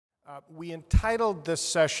We entitled this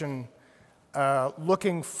session,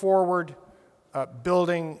 Looking Forward,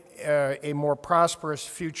 Building a More Prosperous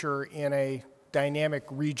Future in a Dynamic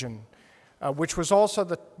Region, which was also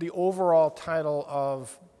the overall title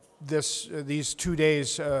of this two-day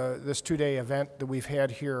event that we've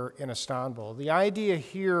had here in Istanbul. The idea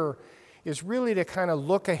here is really to kind of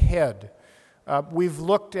look ahead. We've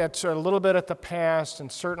looked at a little bit at the past and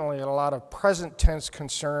certainly at a lot of present tense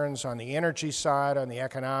concerns on the energy side, on the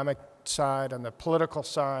economic side, on the political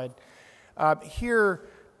side. Here,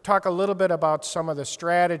 talk a little bit about some of the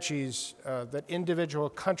strategies that individual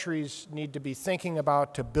countries need to be thinking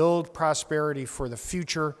about to build prosperity for the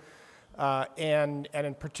future, and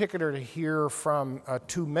in particular to hear from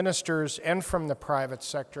two ministers and from the private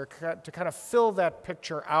sector to kind of fill that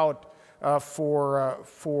picture out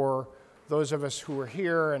for those of us who are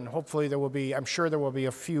here, and hopefully there will be, I'm sure there will be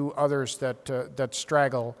a few others that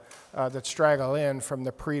straggle in from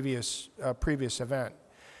the previous event.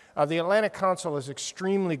 The Atlantic Council is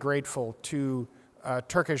extremely grateful to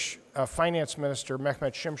Turkish Finance Minister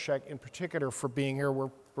Mehmet Şimşek in particular for being here. We're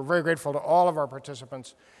very grateful to all of our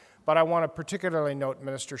participants, but I want to particularly note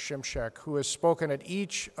Minister Şimşek, who has spoken at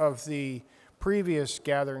each of the previous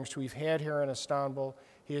gatherings we've had here in Istanbul.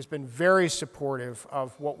 He has been very supportive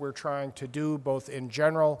of what we're trying to do, both in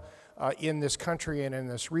general in this country and in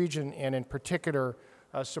this region, and in particular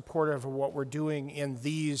supportive of what we're doing in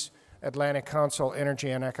these Atlantic Council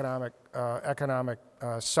Energy and Economic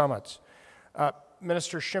Summits.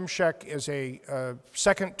 Minister Şimşek is a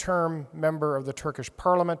second-term member of the Turkish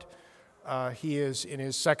Parliament. He is in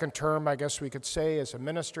his second term, I guess we could say, as a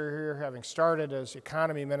minister here, having started as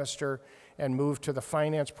economy minister and moved to the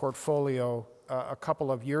finance portfolio a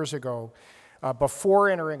couple of years ago. Before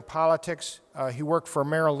entering politics, he worked for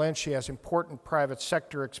Merrill Lynch. He has important private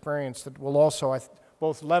sector experience that will also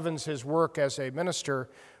both leavens his work as a minister,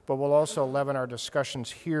 but will also leaven our discussions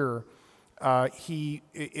here.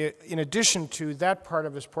 In addition to that part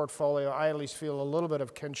of his portfolio, I at least feel a little bit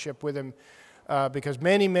of kinship with him because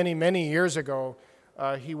many years ago,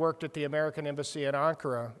 he worked at the American Embassy in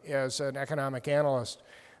Ankara as an economic analyst.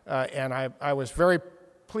 And I was very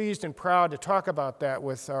pleased and proud to talk about that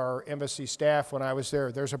with our embassy staff when I was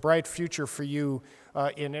there. There's a bright future for you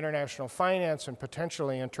in international finance and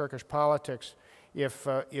potentially in Turkish politics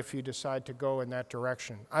if you decide to go in that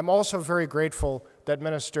direction. I'm also very grateful that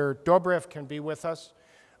Minister Dobrev can be with us.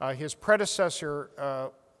 His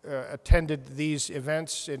predecessor attended these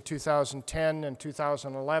events in 2010 and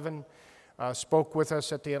 2011, spoke with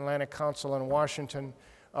us at the Atlantic Council in Washington.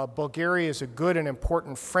 Bulgaria is a good and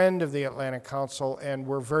important friend of the Atlantic Council, and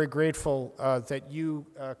we're very grateful that you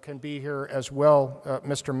can be here as well,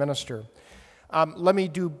 Mr. Minister. Let me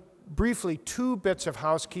do briefly two bits of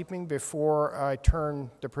housekeeping before I turn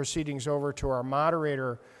the proceedings over to our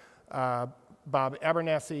moderator, Bob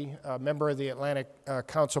Abernethy, a member of the Atlantic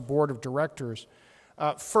Council Board of Directors.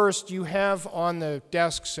 First, you have on the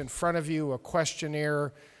desks in front of you a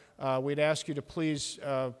questionnaire. We'd ask you to please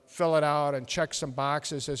fill it out and check some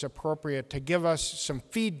boxes as appropriate to give us some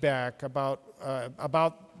feedback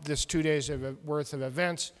about this 2 days worth of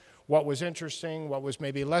events. What was interesting, what was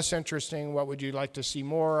maybe less interesting, what would you like to see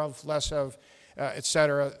more of, less of, et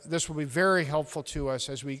cetera. This will be very helpful to us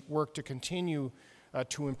as we work to continue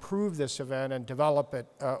to improve this event and develop it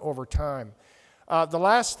over time. The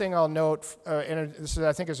last thing I'll note, and this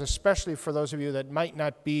I think is especially for those of you that might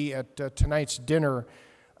not be at tonight's dinner,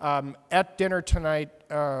 at dinner tonight,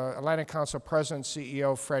 Atlantic Council President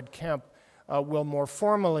CEO Fred Kemp will more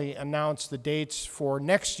formally announce the dates for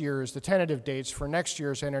the tentative dates for next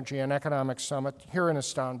year's Energy and Economic Summit here in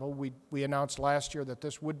Istanbul. We announced last year that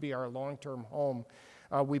this would be our long-term home.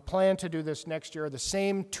 We plan to do this next year, the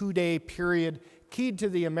same 2-day period keyed to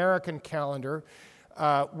the American calendar.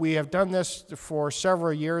 We have done this for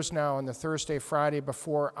several years now on the Thursday, Friday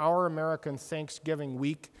before our American Thanksgiving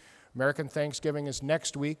week. American Thanksgiving is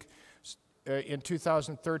next week. In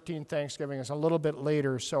 2013, Thanksgiving is a little bit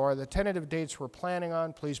later. So are the tentative dates we're planning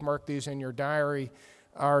on, please mark these in your diary,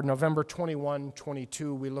 are November 21,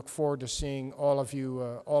 22. We look forward to seeing all of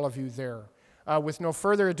you there. With no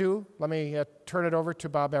further ado, let me turn it over to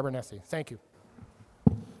Bob Abernethy. Thank you.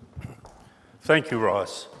 Thank you,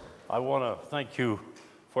 Ross. I want to thank you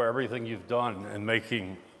for everything you've done in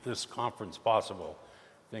making this conference possible.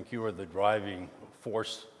 I think you are the driving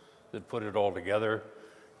force that put it all together,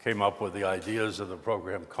 came up with the ideas of the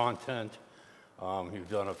program content. You've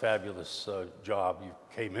done a fabulous job. You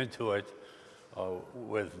came into it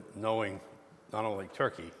with knowing not only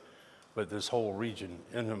Turkey, but this whole region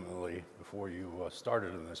intimately before you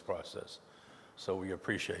started in this process. So we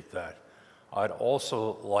appreciate that. I'd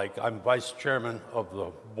also like, I'm vice chairman of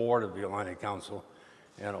the board of the Atlantic Council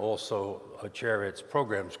and also chair its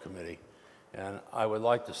programs committee. And I would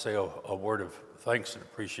like to say a word of thanks and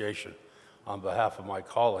appreciation on behalf of my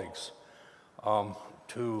colleagues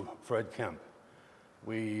to Fred Kemp.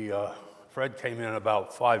 Fred came in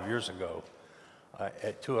about 5 years ago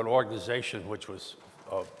to an organization which was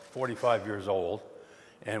 45 years old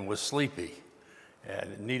and was sleepy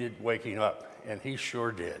and needed waking up, and he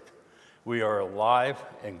sure did. We are alive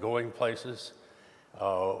and going places.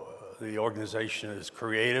 The organization is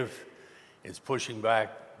creative. It's pushing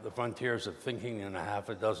back the frontiers of thinking in a half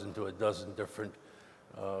a dozen to a dozen different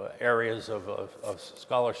areas of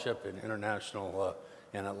scholarship in international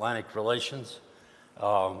and Atlantic relations.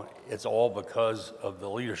 It's all because of the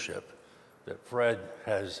leadership that Fred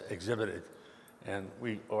has exhibited, and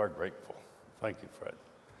we are grateful. Thank you, Fred.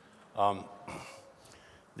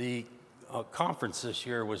 The conference this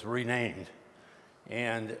year was renamed,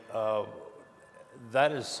 and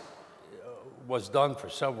that was done for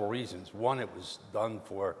several reasons. One, it was done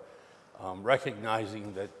for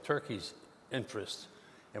recognizing that Turkey's interests,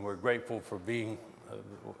 and we're grateful for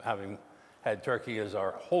having had Turkey as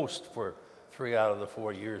our host for 3 out of the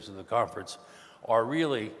 4 years of the conference, are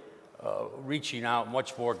really reaching out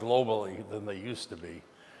much more globally than they used to be.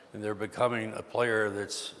 And they're becoming a player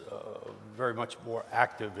that's very much more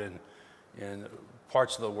active in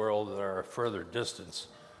parts of the world that are a further distance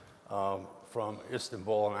from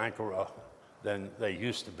Istanbul and Ankara than they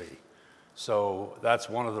used to be. So that's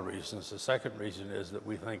one of the reasons. The second reason is that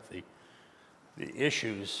we think the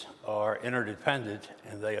issues are interdependent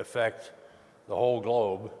and they affect the whole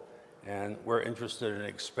globe, and we're interested in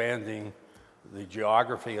expanding the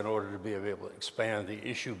geography in order to be able to expand the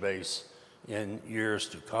issue base in years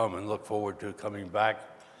to come, and look forward to coming back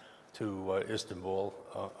to Istanbul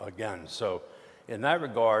again. So in that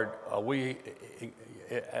regard,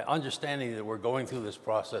 understanding that we're going through this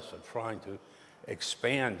process of trying to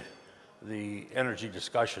expand the energy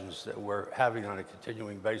discussions that we're having on a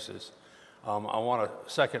continuing basis, I want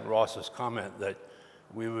to second Ross's comment that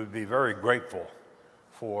we would be very grateful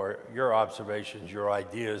for your observations, your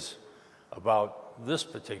ideas about this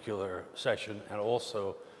particular session, and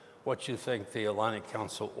also what you think the Atlantic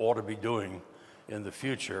Council ought to be doing in the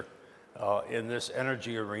future in this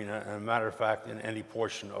energy arena, and a matter of fact, in any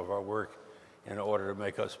portion of our work, in order to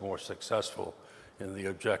make us more successful in the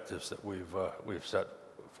objectives that we've set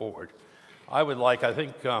forward. I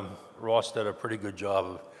think Ross did a pretty good job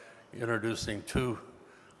of introducing 2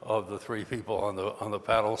 of the 3 people on the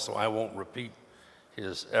panel, so I won't repeat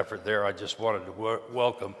his effort there. I just wanted to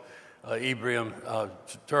welcome Ibrahim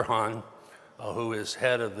Turhan, who is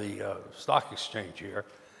head of the stock exchange here,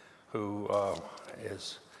 who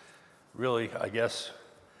is really, I guess,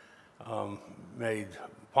 made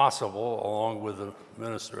possible, along with the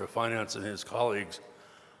Minister of Finance and his colleagues,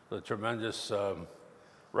 the tremendous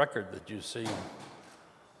record that you see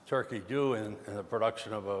Turkey do in the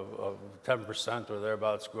production of 10% or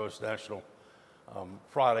thereabouts gross national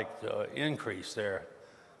product increase there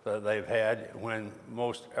that they've had, when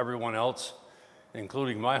most everyone else,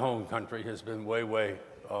 including my home country, has been way, way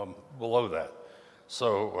below that.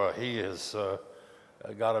 So he has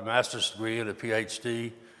got a master's degree and a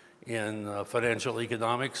PhD in financial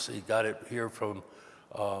economics. He got it here from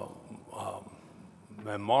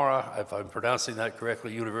Marmara, if I'm pronouncing that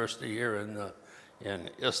correctly, University here in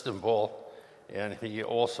Istanbul. And he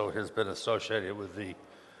also has been associated with the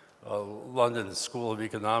London School of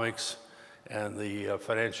Economics and the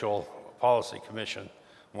Financial Policy Commission,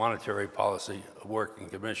 Monetary Policy Working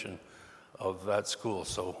Commission of that school.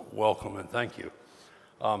 So welcome and thank you.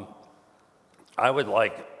 I would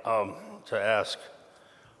like to ask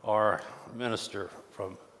our minister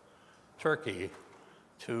from Turkey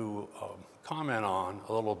to comment on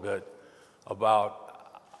a little bit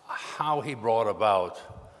about how he brought about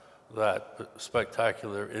that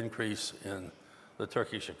spectacular increase in the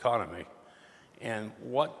Turkish economy, and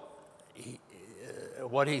what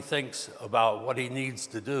he thinks about what he needs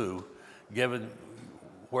to do, given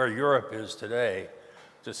where Europe is today,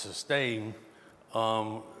 to sustain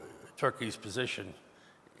Turkey's position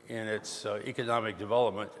in its economic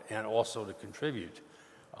development, and also to contribute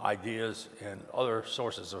ideas and other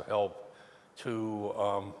sources of help to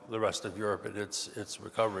the rest of Europe in its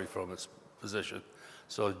recovery from its position.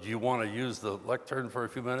 So do you want to use the lectern for a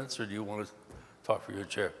few minutes, or do you want to talk for your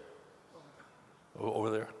chair? Over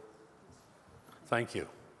there? Thank you.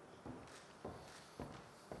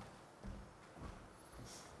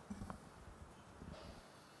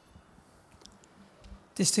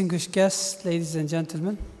 Distinguished guests, ladies and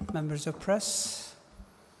gentlemen, members of press,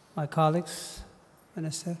 my colleagues,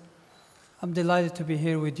 Minister, I'm delighted to be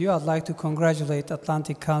here with you. I'd like to congratulate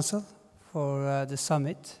Atlantic Council for the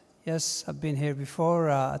summit. Yes, I've been here before.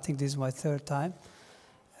 I think this is my third time.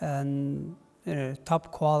 And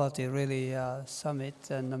top quality, really, summit.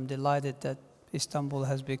 And I'm delighted that Istanbul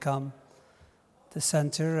has become the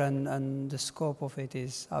center, and the scope of it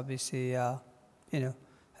is obviously,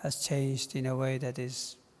 has changed in a way that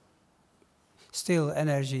is still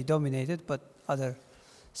energy dominated, but other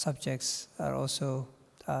subjects are also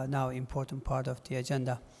now important part of the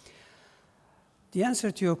agenda. The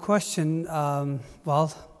answer to your question, in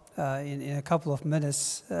a couple of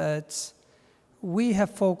minutes, we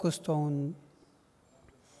have focused on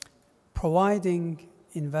providing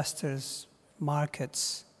investors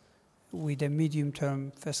markets with a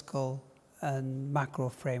medium-term fiscal and macro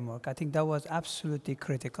framework. I think that was absolutely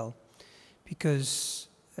critical because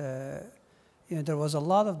there was a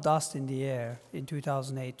lot of dust in the air in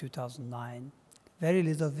 2008, 2009, very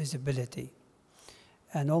little visibility.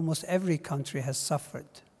 And almost every country has suffered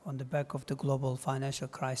on the back of the global financial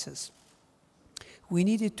crisis. We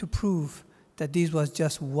needed to prove that this was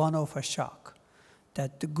just one-off a shock,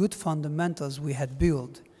 that the good fundamentals we had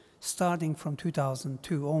built starting from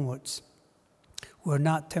 2002 onwards were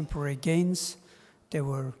not temporary gains, they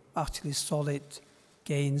were actually solid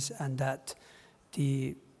gains, and that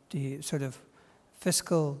the sort of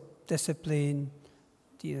fiscal discipline,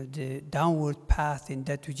 the downward path in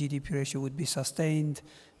debt to GDP ratio would be sustained,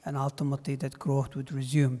 and ultimately that growth would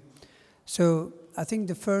resume. So I think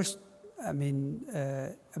the first,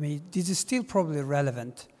 this is still probably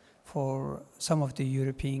relevant for some of the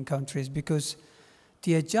European countries because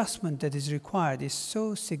the adjustment that is required is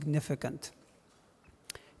so significant.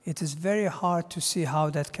 It is very hard to see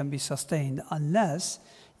how that can be sustained unless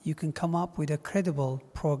you can come up with a credible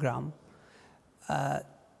program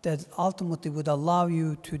that ultimately would allow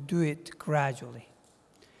you to do it gradually.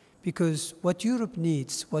 Because what Europe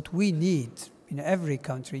needs, what we need in every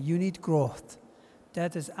country, you need growth.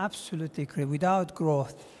 That is absolutely clear. Without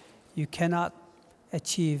growth, you cannot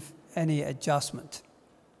achieve any adjustment.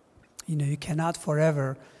 You cannot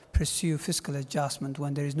forever pursue fiscal adjustment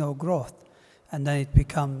when there is no growth, and then it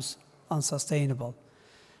becomes unsustainable.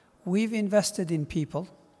 We've invested in people,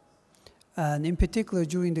 and in particular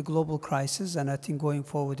during the global crisis, and I think going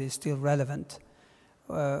forward is still relevant,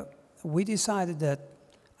 we decided that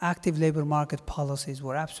active labor market policies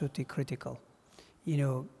were absolutely critical.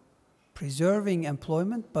 Preserving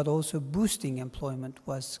employment, but also boosting employment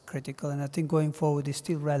was critical, and I think going forward is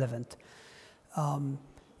still relevant.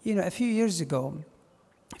 A few years ago,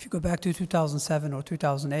 if you go back to 2007 or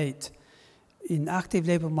 2008, in active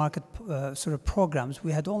labor market sort of programs,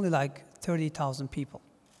 we had only like 30,000 people.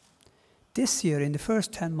 This year, in the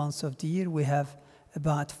first 10 months of the year, we have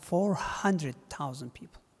about 400,000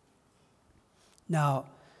 people. Now,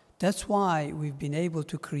 that's why we've been able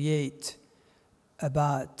to create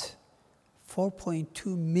about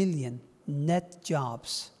 4.2 million net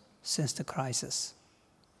jobs since the crisis.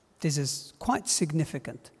 This is quite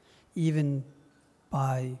significant, even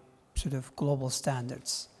by sort of global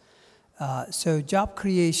standards. So job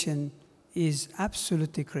creation is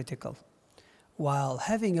absolutely critical, while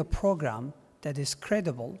having a program that is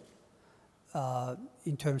credible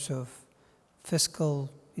in terms of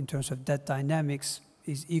fiscal, in terms of debt dynamics,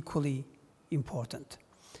 is equally important.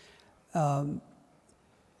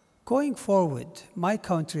 Going forward, my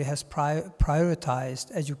country has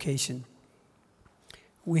prioritized education.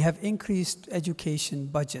 We have increased education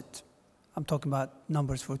budget, I'm talking about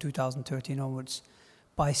numbers for 2013 onwards,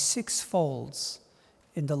 by 6-folds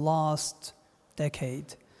in the last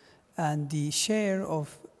decade. And the share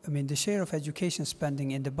of education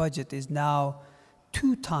spending in the budget is now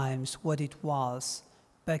 2 times what it was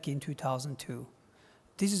back in 2002.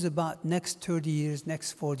 This is about next 30 years,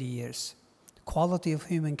 next 40 years. Quality of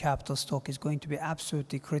human capital stock is going to be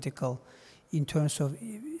absolutely critical in terms of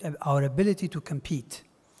our ability to compete.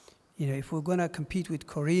 If we're going to compete with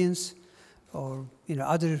Koreans or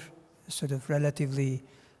other sort of relatively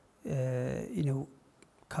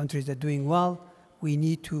countries that are doing well, we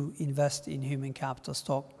need to invest in human capital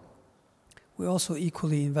stock. We're also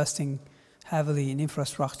equally investing heavily in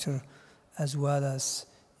infrastructure as well as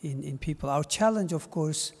in people. Our challenge, of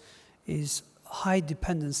course, is high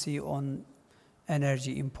dependency on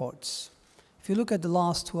energy imports. If you look at the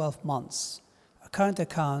last 12 months, our current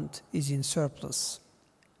account is in surplus,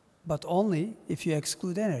 but only if you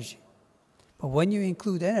exclude energy. But when you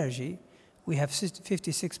include energy, we have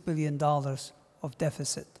 $56 billion of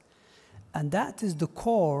deficit. And that is the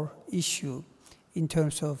core issue in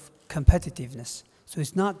terms of competitiveness. So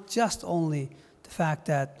it's not just only the fact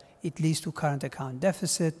that it leads to current account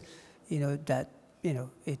deficit, that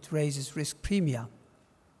it raises risk premia.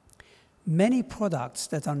 Many products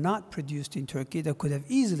that are not produced in Turkey that could have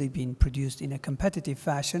easily been produced in a competitive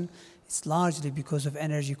fashion, it's largely because of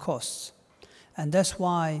energy costs. And that's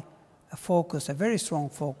why a very strong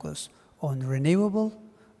focus on renewable,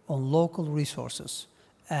 on local resources,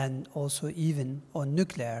 and also even on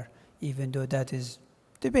nuclear, even though that is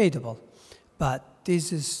debatable. But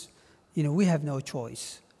this is, we have no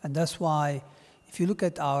choice. And that's why if you look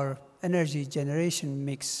at our energy generation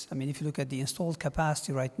mix, if you look at the installed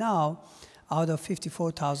capacity right now, out of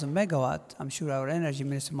 54,000 megawatt, I'm sure our energy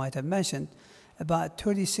minister might have mentioned, about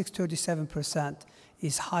 36-37%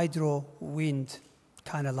 is hydro, wind,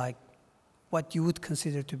 kind of like what you would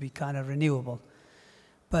consider to be kind of renewable.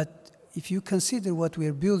 But if you consider what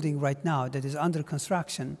we're building right now that is under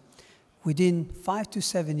construction, within 5 to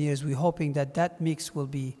 7 years, we're hoping that that mix will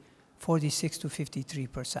be 46 to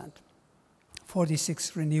 53%.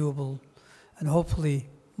 46 renewable, and hopefully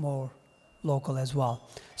more local as well.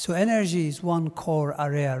 So energy is one core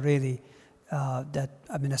area really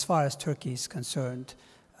as far as Turkey is concerned,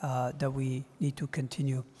 that we need to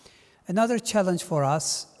continue. Another challenge for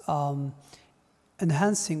us,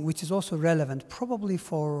 enhancing, which is also relevant probably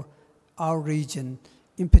for our region,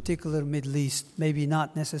 in particular Middle East, maybe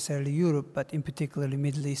not necessarily Europe, but in particularly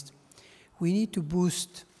Middle East. We need to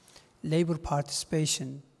boost labor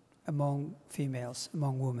participation among females,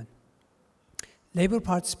 among women. Labor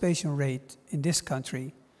participation rate in this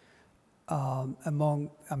country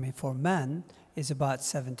for men is about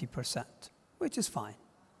 70%, which is fine.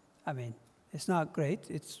 It's not great,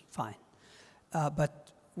 it's fine.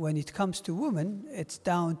 But when it comes to women, it's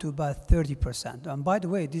down to about 30%. And by the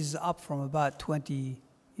way, this is up from about 25,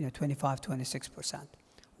 26%.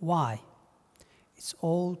 Why? It's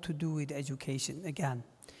all to do with education. Again,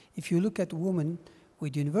 if you look at women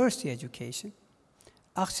with university education,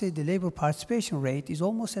 actually the labor participation rate is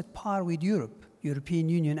almost at par with European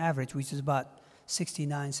Union average, which is about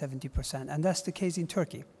 69, 70%, and that's the case in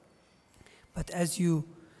Turkey. But as you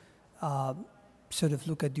sort of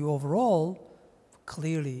look at the overall,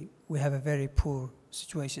 clearly we have a very poor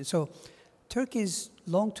situation. So Turkey's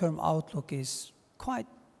long-term outlook is quite,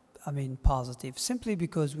 positive, simply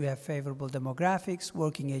because we have favorable demographics,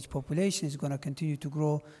 working age population is going to continue to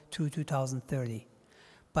grow through 2030.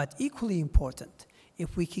 But equally important,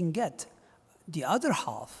 if we can get the other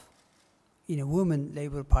half in a women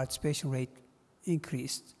labor participation rate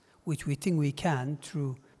increased, which we think we can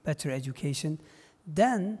through better education,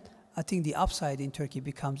 then I think the upside in Turkey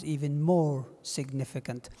becomes even more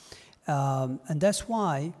significant. And that's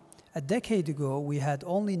why a decade ago we had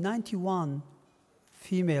only 91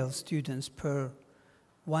 female students per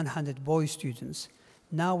 100 boy students.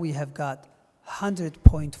 Now we have got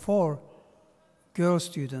 100.4 girl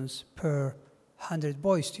students per 100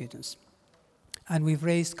 boy students. And we've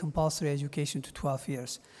raised compulsory education to 12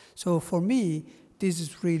 years. So for me, this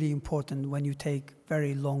is really important when you take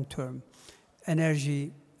very long-term.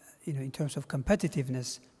 Energy, in terms of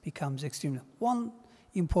competitiveness, becomes extremely. One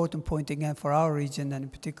important point again for our region, and in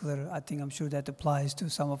particular, I'm sure that applies to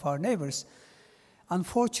some of our neighbors.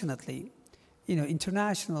 Unfortunately,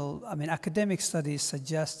 international, academic studies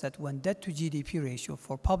suggest that when debt to GDP ratio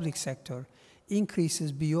for public sector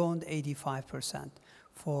increases beyond 85%,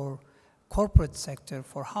 for corporate sector,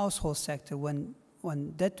 for household sector, when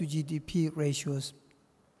debt to GDP ratios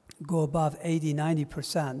go above 80,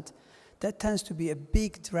 90%, that tends to be a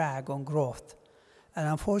big drag on growth. And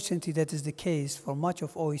unfortunately, that is the case for much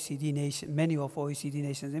of OECD nations, many of OECD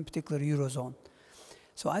nations, in particular Eurozone.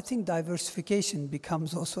 So I think diversification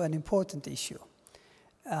becomes also an important issue.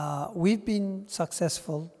 We've been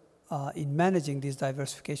successful in managing this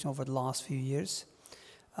diversification over the last few years.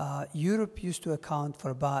 Europe used to account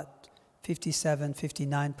for about 57,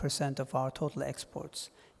 59% of our total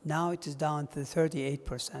exports. Now it is down to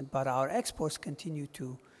 38%, but our exports continue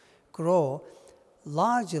to grow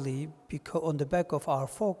largely on the back of our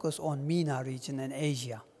focus on MENA region and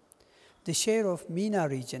Asia. The share of MENA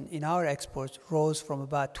region in our exports rose from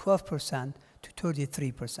about 12% to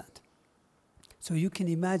 33%. So you can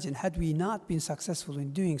imagine, had we not been successful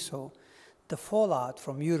in doing so, the fallout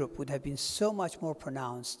from Europe would have been so much more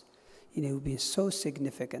pronounced. It would be so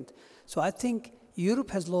significant. So I think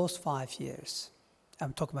Europe has lost 5 years.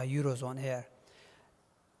 I'm talking about Eurozone here.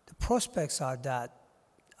 The prospects are that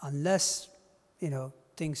unless,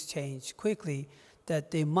 things change quickly,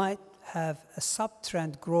 that they might have a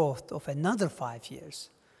sub-trend growth of another 5 years.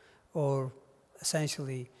 Or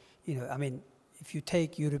essentially, if you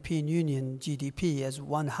take European Union GDP as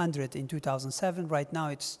 100 in 2007, right now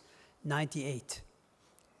it's 98.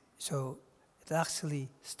 So it's actually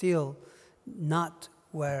still not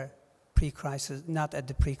where pre-crisis, not at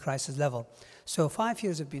the pre-crisis level. So 5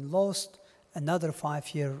 years have been lost, another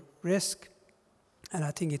 5-year risk, and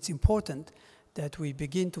I think it's important that we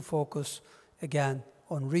begin to focus again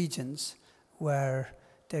on regions where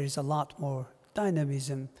there is a lot more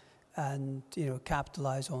dynamism and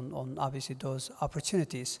capitalize on obviously those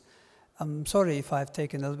opportunities. I'm sorry if I've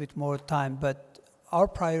taken a little bit more time, but our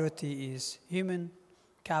priority is human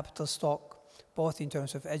capital stock, both in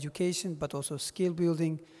terms of education, but also skill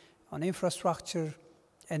building on infrastructure,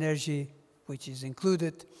 energy, which is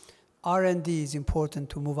included. R&D is important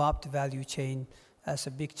to move up the value chain. That's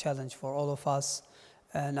a big challenge for all of us.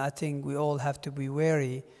 And I think we all have to be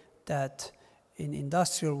wary that in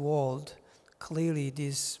industrial world, clearly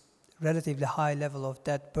this relatively high level of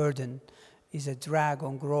debt burden is a drag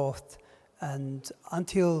on growth. And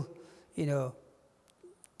until,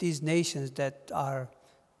 these nations that are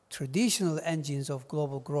traditional engines of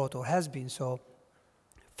global growth, or has been so,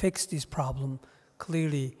 fix this problem,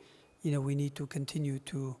 clearly, we need to continue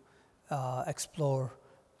to explore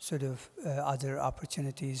sort of other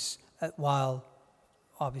opportunities while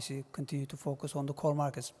obviously continue to focus on the core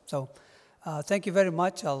markets. So thank you very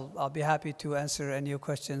much. I'll be happy to answer any of your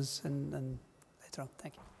questions and later on.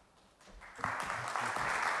 Thank you.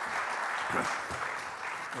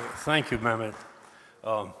 Thank you, Mehmet.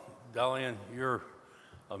 Delyan, you're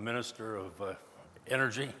a minister of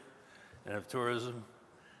energy and of tourism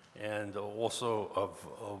and also of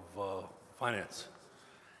finance.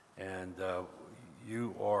 And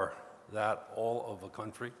you are that all of a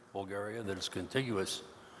country, Bulgaria, that is contiguous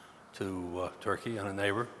to Turkey and a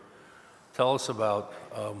neighbor. Tell us about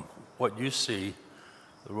what you see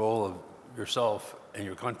the role of yourself and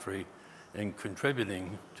your country in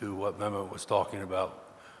contributing to what Mehmet was talking about,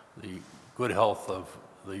 the good health of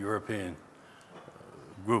the European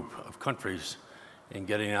group of countries in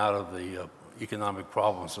getting out of the economic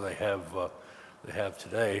problems that they have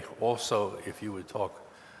today. Also, if you would talk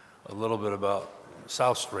a little bit about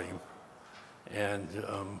South Stream and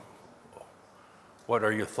what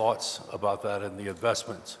are your thoughts about that and the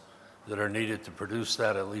investments that are needed to produce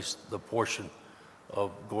that, at least the portion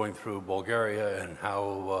of going through Bulgaria, and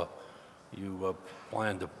how you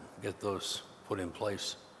plan to get those put in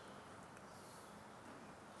place.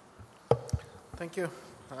 Thank you.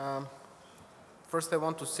 First, I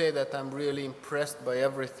want to say that I'm really impressed by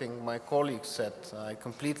everything my colleague said. I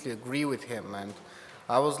completely agree with him, and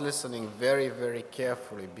I was listening very, very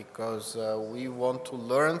carefully because we want to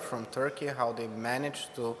learn from Turkey how they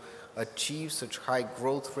managed to achieve such high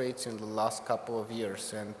growth rates in the last couple of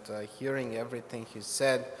years. And hearing everything he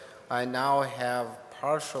said, I now have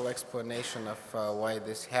partial explanation of why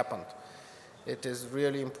this happened. It is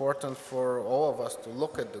really important for all of us to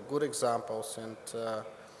look at the good examples and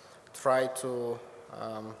try to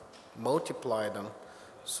multiply them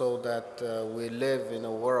so that we live in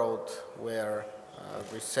a world where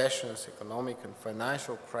recessions, economic and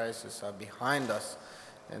financial crises are behind us,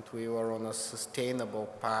 and we are on a sustainable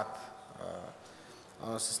path,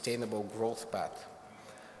 on a sustainable growth path.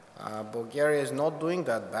 Bulgaria is not doing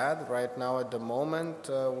that bad. Right now, at the moment,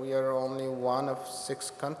 we are only one of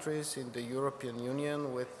 6 countries in the European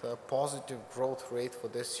Union with a positive growth rate for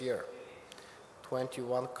this year.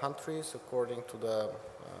 21 countries, according to the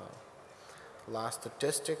last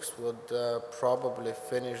statistics, would probably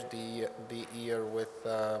finish the year with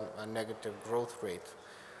a negative growth rate.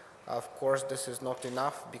 Of course, this is not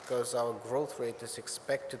enough because our growth rate is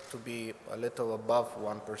expected to be a little above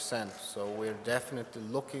 1%. So we're definitely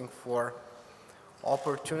looking for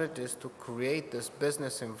opportunities to create this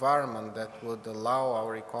business environment that would allow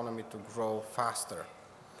our economy to grow faster.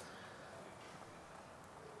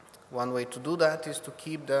 One way to do that is to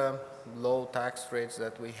keep the low tax rates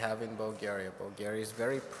that we have in Bulgaria. Bulgaria is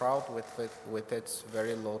very proud with its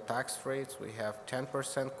very low tax rates. We have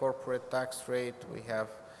 10% corporate tax rate, we have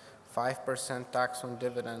 5% tax on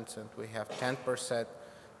dividends, and we have 10%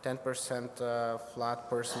 flat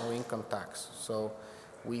personal income tax. So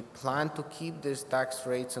we plan to keep these tax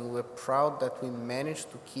rates, and we're proud that we managed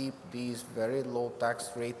to keep these very low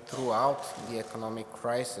tax rates throughout the economic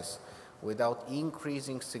crisis without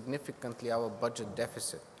increasing significantly our budget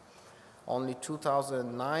deficit. Only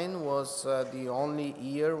 2009 was the only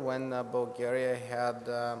year when Bulgaria had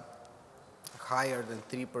higher than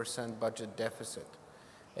 3% budget deficit.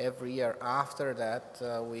 Every year after that,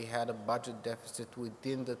 we had a budget deficit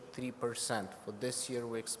within the 3%. For this year,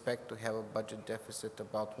 we expect to have a budget deficit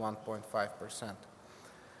about 1.5%.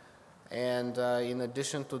 And in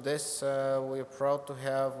addition to this, we're proud to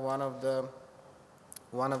have one of the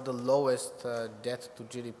one of the lowest debt to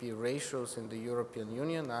GDP ratios in the European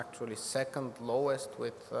Union, actually second lowest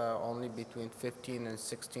with only between 15 and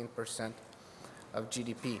 16% of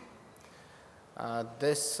GDP.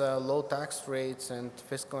 This low tax rates and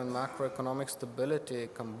fiscal and macroeconomic stability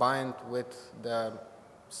combined with the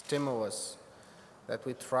stimulus that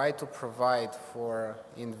we try to provide for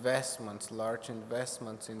investments, large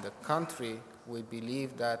investments in the country, we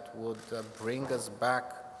believe that would bring us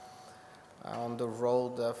back on the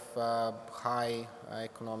road of high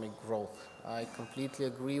economic growth. I completely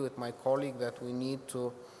agree with my colleague that we need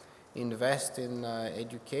to invest in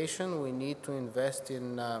education, we need to invest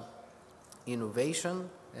in innovation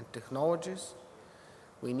and technologies.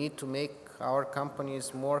 We need to make our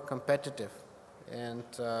companies more competitive. And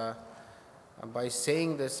by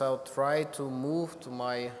saying this, I'll try to move to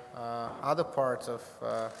my other parts of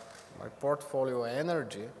my portfolio,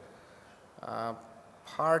 energy.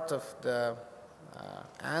 Part of the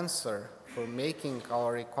answer for making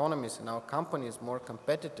our economies and our companies more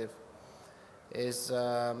competitive is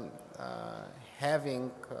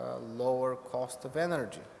having lower cost of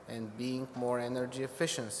energy and being more energy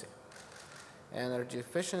efficiency. Energy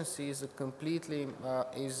efficiency is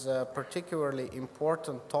a particularly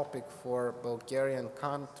important topic for Bulgarian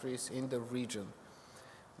countries in the region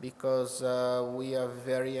because we are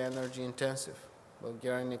very energy intensive.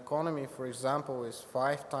 Bulgarian economy, for example, is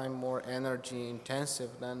 5 times more energy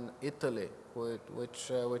intensive than Italy,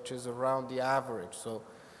 which is around the average. So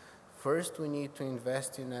first we need to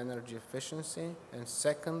invest in energy efficiency, and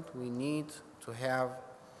second we need to have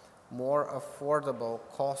more affordable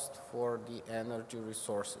cost for the energy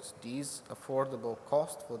resources. These affordable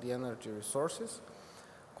costs for the energy resources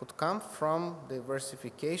could come from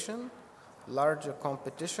diversification, larger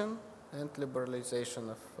competition, and liberalization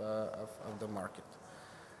of the market.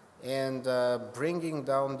 And bringing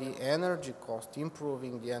down the energy cost,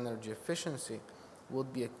 improving the energy efficiency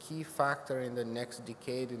would be a key factor in the next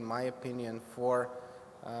decade, in my opinion, for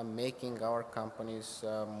making our companies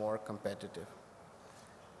more competitive.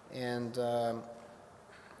 And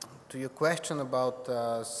to your question about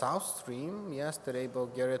South Stream, yesterday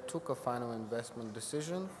Bulgaria took a final investment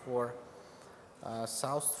decision for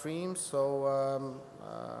South Stream. So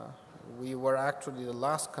we were actually the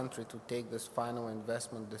last country to take this final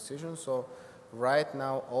investment decision. So right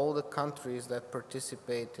now all the countries that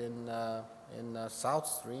participate in South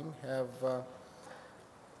Stream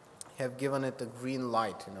have given it a green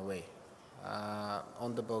light in a way.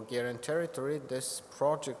 On the Bulgarian territory, this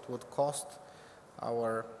project would cost,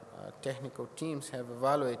 our technical teams have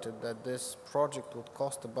evaluated that this project would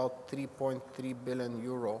cost about 3.3 billion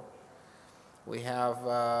euro. We have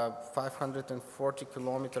 540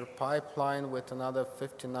 kilometer pipeline with another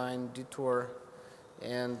 59 detour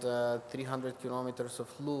and 300 kilometers of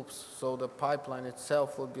loops. So the pipeline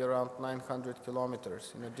itself will be around 900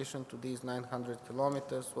 kilometers. In addition to these 900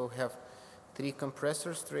 kilometers, we'll have 3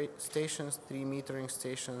 compressor stations, 3 metering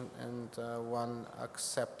stations, and 1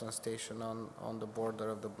 acceptance station on the border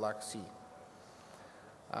of the Black Sea.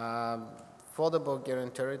 For the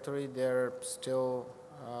Bulgarian territory, there are still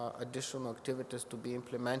additional activities to be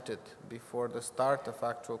implemented before the start of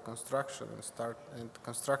actual construction, and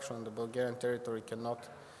construction on the Bulgarian territory cannot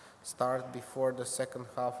start before the second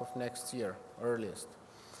half of next year, earliest.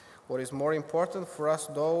 What is more important for us,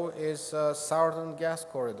 though, is Southern Gas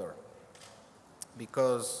Corridor,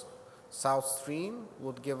 because South Stream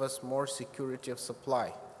would give us more security of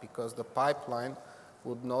supply, because the pipeline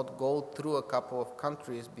would not go through a couple of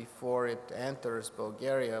countries before it enters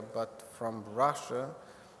Bulgaria, but from Russia,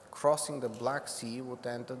 crossing the Black Sea would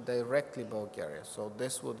enter directly Bulgaria. So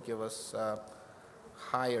this would give us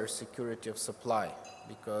higher security of supply,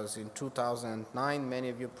 because in 2009, many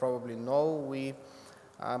of you probably know,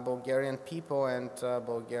 Bulgarian people and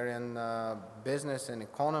Bulgarian business and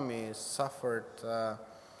economy suffered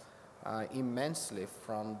immensely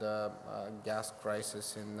from the gas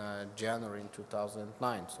crisis in January in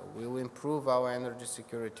 2009. So we will improve our energy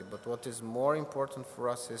security, but what is more important for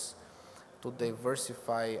us is to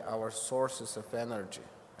diversify our sources of energy.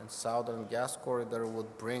 And Southern Gas Corridor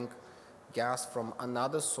would bring gas from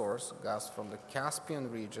another source, gas from the Caspian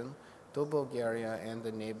region, to Bulgaria and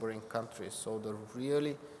the neighboring countries. So the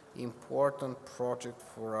really important project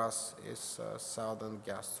for us is Southern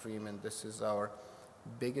Gas Stream, and this is our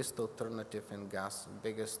biggest alternative in gas,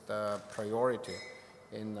 biggest priority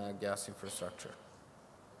in gas infrastructure.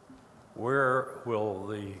 Where will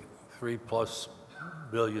the 3+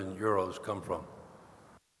 billion euros come from?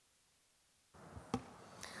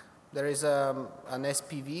 There is an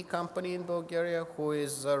SPV company in Bulgaria who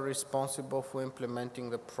is responsible for implementing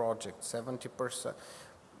the project. 70%.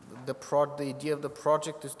 the idea of the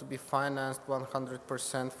project is to be financed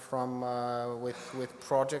 100% from with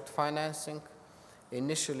project financing.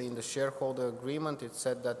 Initially, in the shareholder agreement, it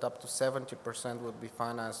said that up to 70% would be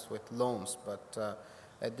financed with loans, but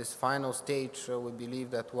at this final stage, we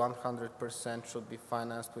believe that 100% should be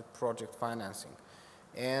financed with project financing.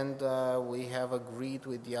 And we have agreed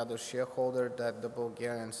with the other shareholder that the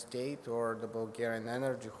Bulgarian state or the Bulgarian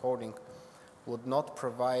energy holding would not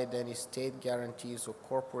provide any state guarantees or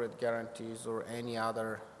corporate guarantees or any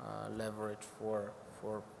other leverage for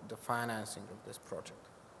the financing of this project.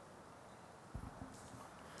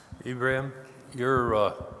 Ibrahim,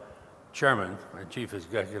 you're chairman and chief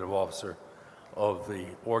executive officer of the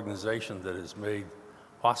organization that has made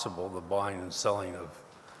possible the buying and selling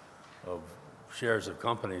of shares of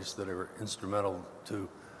companies that are instrumental to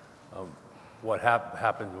what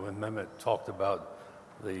happened when Mehmet talked about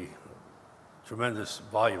the tremendous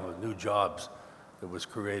volume of new jobs that was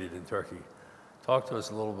created in Turkey. Talk to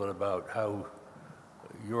us a little bit about how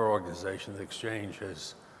your organization, the Exchange,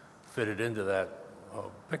 has fitted into that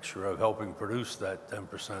picture of helping produce that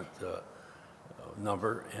 10%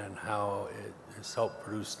 number, and how it has helped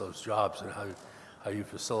produce those jobs, and how you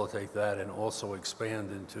facilitate that, and also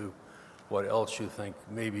expand into what else you think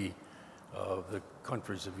maybe the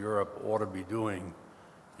countries of Europe ought to be doing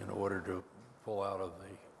in order to pull out of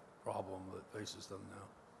the problem that faces them now.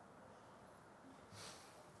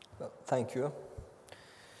 Well, thank you.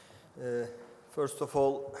 First of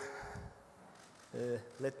all,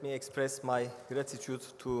 let me express my gratitude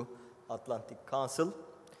to Atlantic Council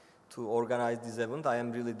to organize this event. I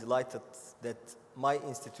am really delighted that my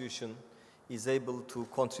institution is able to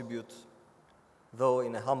contribute, though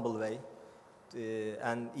in a humble way,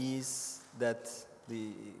 and ease that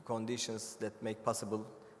the conditions that make possible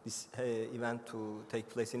this event to take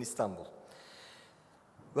place in Istanbul.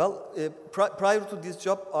 Well, prior to this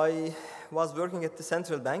job, I was working at the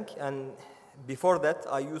central bank, and before that,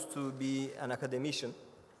 I used to be an academician.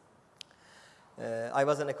 I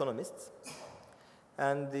was an economist,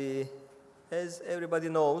 and as everybody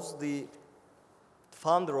knows, the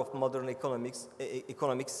founder of modern economics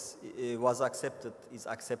is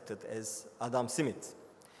accepted as Adam Smith.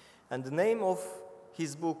 And the name of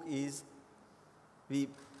his book is, we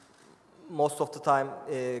most of the time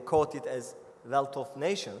quote it as Wealth of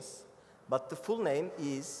Nations, but the full name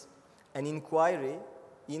is An Inquiry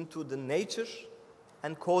into the Nature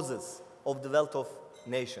and Causes of the Wealth of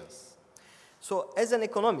Nations. So as an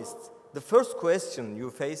economist, the first question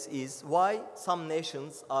you face is why some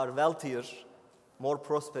nations are wealthier, more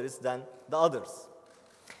prosperous than the others.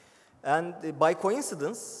 And by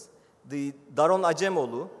coincidence, the Daron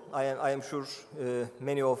Acemoğlu, I am sure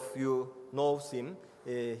many of you know him,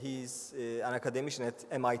 he's an academician at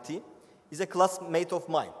MIT, is a classmate of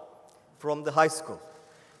mine from the high school.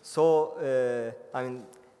 So, I mean,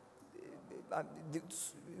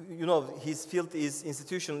 you know, his field is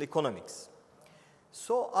institutional economics.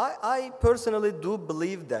 So I personally do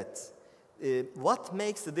believe that what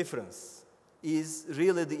makes the difference is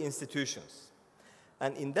really the institutions.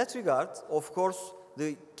 And in that regard, of course,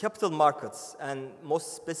 the capital markets, and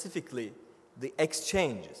most specifically the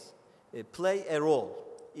exchanges, play a role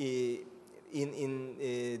in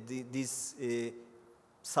this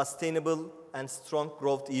sustainable and strong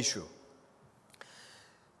growth issue.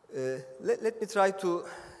 Let me try to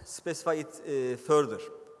specify it further.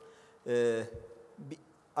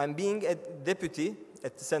 I'm being a deputy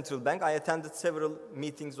at the central bank. I attended several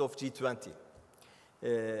meetings of G20.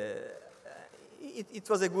 It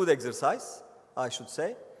was a good exercise, I should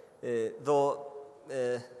say, though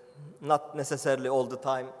not necessarily all the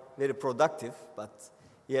time very productive, but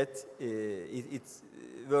yet it's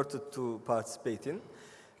worth it to participate in.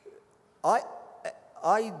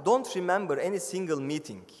 I don't remember any single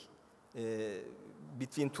meeting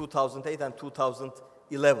between 2008 and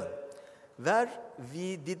 2011 where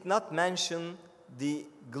we did not mention the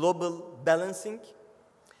global balancing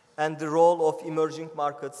and the role of emerging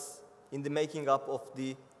markets in the making up of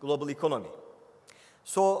the global economy.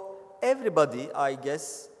 So everybody, I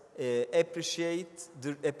guess, appreciates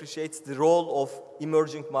the role of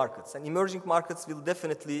emerging markets. And emerging markets will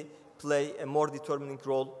definitely play a more determining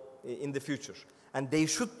role in the future. And they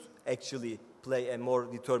should actually play a more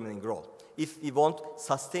determining role if we want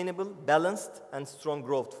sustainable, balanced, and strong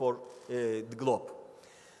growth for the globe.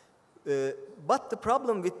 But the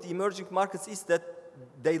problem with the emerging markets is that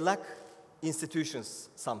they lack institutions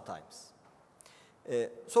sometimes.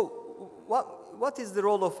 So what is the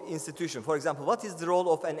role of institution? For example, what is the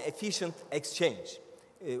role of an efficient exchange?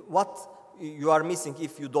 What you are missing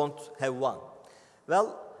if you don't have one?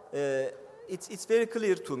 Well, it's very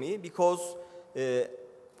clear to me because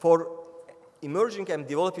for emerging and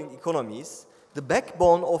developing economies, the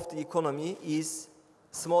backbone of the economy is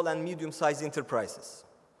small and medium-sized enterprises.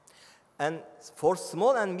 And for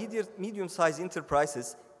small and medium-sized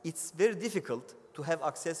enterprises, it's very difficult to have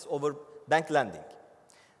access over bank lending,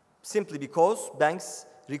 simply because banks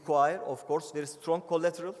require, of course, very strong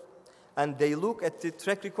collateral, and they look at the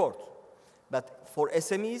track record. But for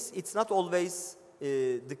SMEs, it's not always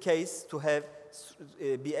the case to have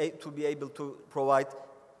to be able to provide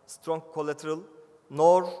strong collateral,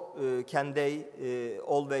 nor can they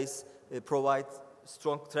always provide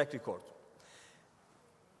strong track record.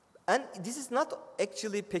 And this is not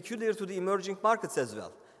actually peculiar to the emerging markets as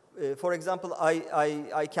well. For example,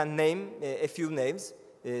 I can name a few names.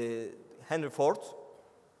 Henry Ford,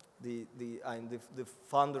 the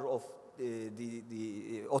founder of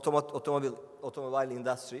the automobile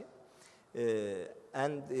industry,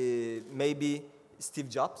 and maybe Steve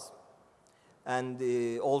Jobs, and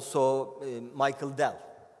also Michael Dell.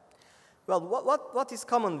 Well, what is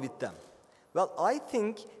common with them? Well, I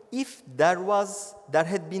think if there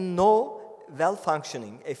had been no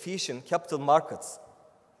well-functioning, efficient capital markets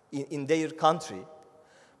in their country,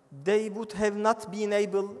 they would have not been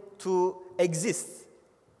able to exist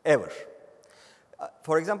ever.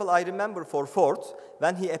 For example, I remember for Ford,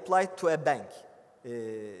 when he applied to a bank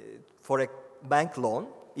for a bank loan,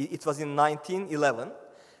 it was in 1911,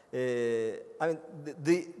 I mean,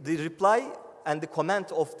 the reply and the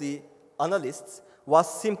comment of the analysts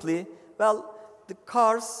was simply, well, the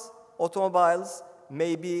cars, automobiles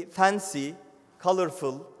may be fancy,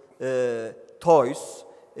 colorful toys,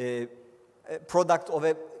 product of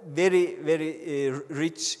a very, very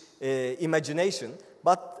rich imagination,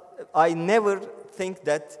 but I never think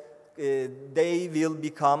that they will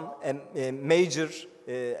become a major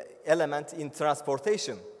element in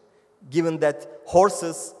transportation, given that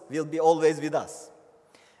horses will be always with us.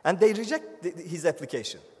 And they reject his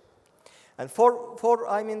application. And for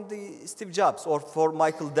I mean, the Steve Jobs or for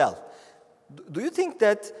Michael Dell, do you think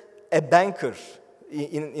that a banker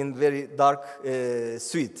in very dark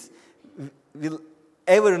suite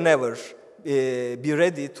will never be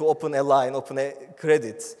ready to open a line, open a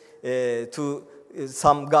credit to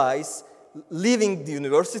some guys leaving the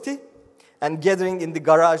university and gathering in the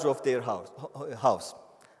garage of their house?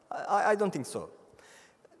 I don't think so.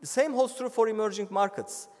 The same holds true for emerging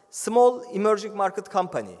markets. Small emerging market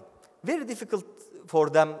company, very difficult for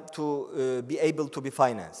them to be able to be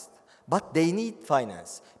financed. But they need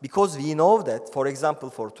finance because we know that, for example,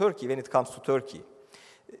 for Turkey, when it comes to Turkey,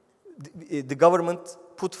 the government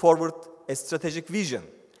put forward a strategic vision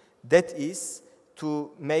that is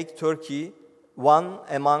to make Turkey one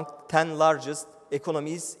among 10 largest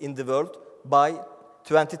economies in the world by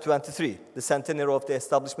 2023, the centenary of the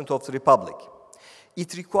establishment of the Republic.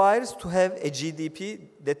 It requires to have a GDP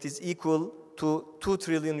that is equal to $2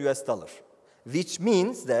 trillion, which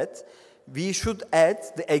means that we should add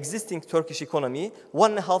the existing Turkish economy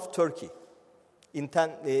 1.5 Turkey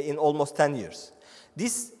in almost 10 years.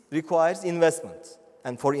 This requires investment,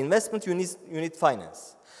 and for investment you need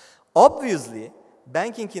finance. Obviously,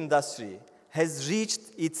 banking industry has reached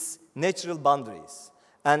its natural boundaries,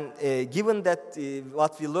 and given that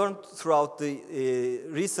what we learned throughout the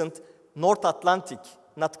recent North Atlantic,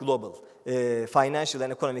 not global, financial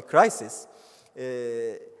and economic crisis,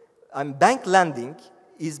 and bank lending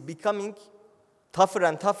is becoming tougher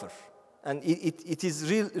and tougher, and it is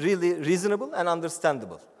really reasonable and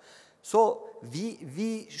understandable. So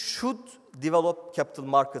we should develop capital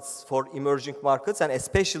markets for emerging markets, and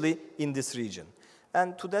especially in this region.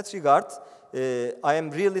 And to that regard, I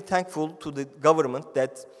am really thankful to the government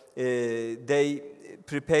that they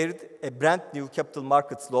prepared a brand new capital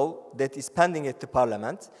markets law that is pending at the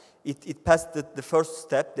parliament. It passed the first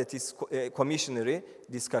step, that is commissionary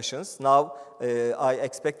discussions. Now I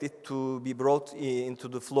expect it to be brought into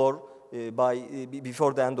the floor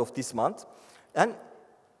before the end of this month. And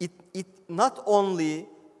it not only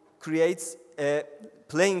creates a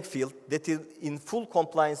playing field that is in full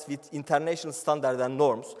compliance with international standards and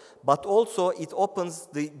norms, but also it opens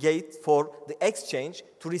the gate for the exchange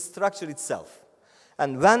to restructure itself.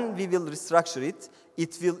 And when we will restructure it,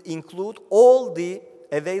 it will include all the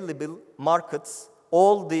available markets,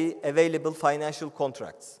 all the available financial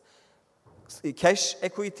contracts, cash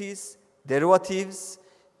equities, derivatives,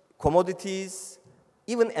 commodities,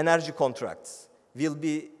 even energy contracts will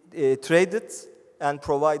be traded and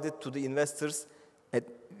provided to the investors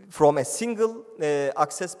from a single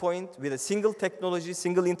access point with a single technology,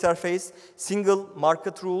 single interface, single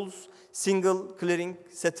market rules, single clearing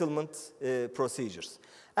settlement procedures.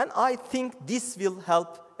 And I think this will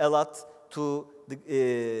help a lot to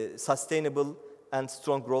the sustainable and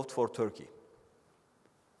strong growth for Turkey.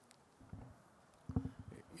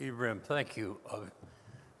 Ibrahim, thank you.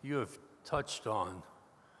 You have touched on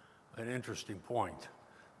an interesting point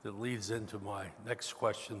that leads into my next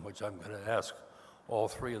question, which I'm going to ask all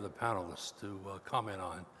three of the panelists to comment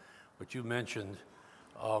on. But you mentioned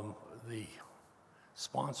the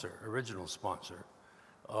sponsor, original sponsor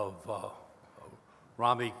of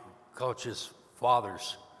Rami Koch's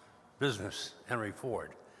father's business, Henry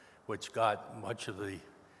Ford, which got much of the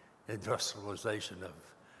industrialization of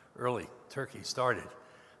early Turkey started.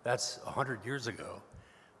 That's 100 years ago.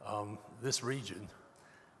 This region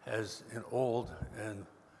has an old and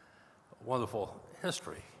wonderful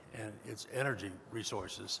history, and its energy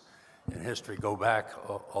resources and history go back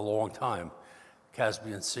a long time.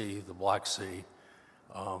 Caspian Sea, the Black Sea,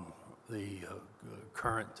 the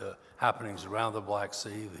current happenings around the Black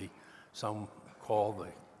Sea, some call the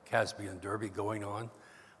Caspian Derby going on.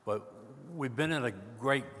 But we've been in a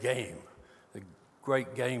great game. The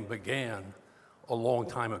great game began a long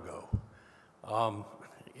time ago.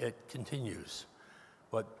 It continues.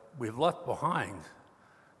 But we've left behind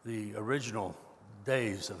the original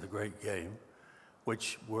days of the great game,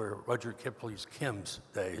 which were Rudyard Kipling's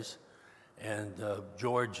days, and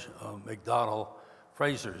George MacDonald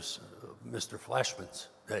Fraser's Mr. Flashman's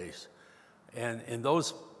days. And in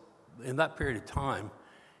that period of time,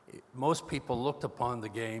 most people looked upon the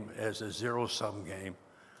game as a zero-sum game.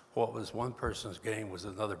 What was one person's gain was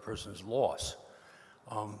another person's loss.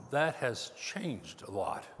 That has changed a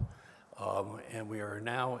lot. And we are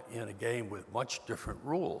now in a game with much different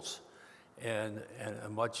rules and a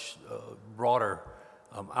much broader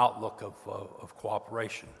outlook of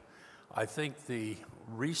cooperation. I think the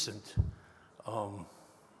recent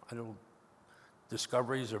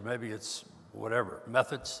discoveries, or maybe it's whatever,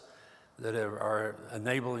 methods that are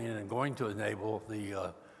enabling and going to enable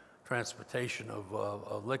the transportation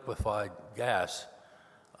of liquefied gas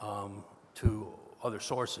to other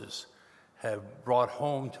sources have brought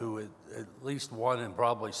home to at least one and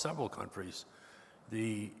probably several countries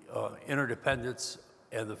the interdependence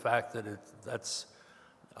and the fact that that's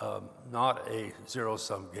not a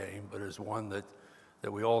zero-sum game, but is one that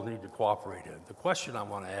we all need to cooperate in. The question I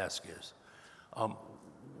want to ask is,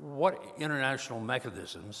 what international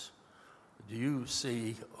mechanisms do you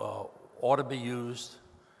see ought to be used,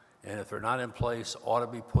 and if they're not in place, ought to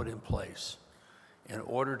be put in place in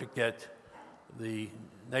order to get the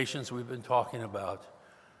nations we've been talking about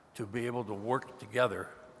to be able to work together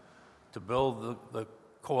to build the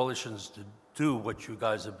coalitions to do what you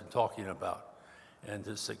guys have been talking about and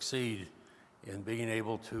to succeed in being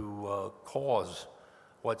able to cause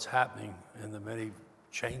what's happening in the many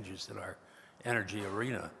changes in our energy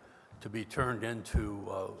arena to be turned into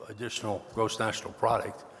additional gross national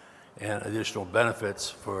product and additional benefits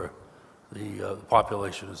for the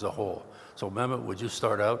population as a whole. So Mehmet, would you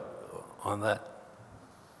start out on that?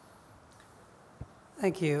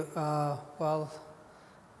 Thank you. Well,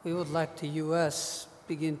 we would like the U.S.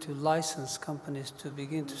 begin to license companies to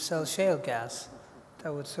begin to sell shale gas.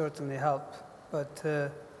 That would certainly help. But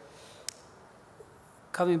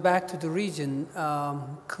coming back to the region,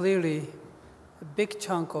 clearly a big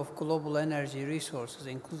chunk of global energy resources,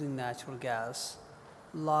 including natural gas,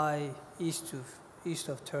 lie east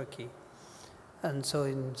of Turkey. And so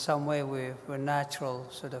in some way we're a natural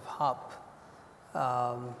sort of hub.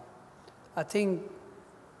 I think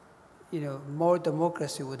more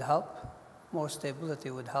democracy would help, more stability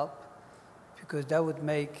would help, because that would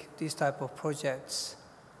make these type of projects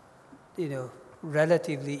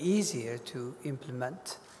relatively easier to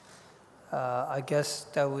implement. I guess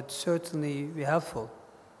that would certainly be helpful.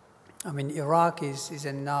 I mean, Iraq is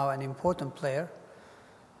now an important player,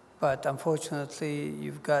 but unfortunately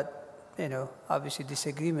you've got obviously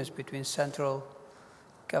disagreements between central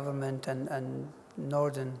government and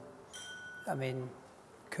northern,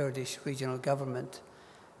 Kurdish regional government.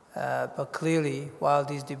 But clearly, while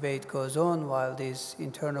this debate goes on, while these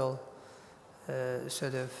internal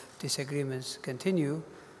sort of disagreements continue,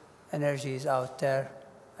 energy is out there,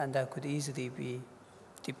 and that could easily be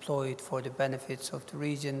deployed for the benefits of the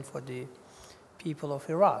region, for the people of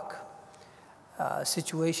Iraq.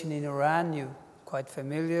 Situation in Iran, you're quite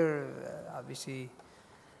familiar. Obviously,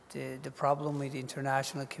 the problem with the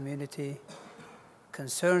international community,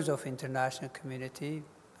 concerns of international community,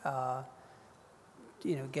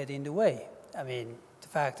 get in the way. I mean, the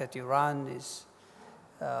fact that Iran is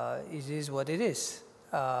what it is.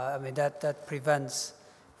 That prevents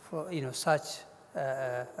for such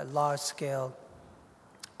a large-scale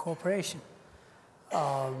cooperation.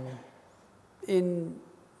 In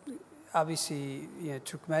obviously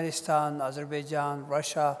Turkmenistan, Azerbaijan,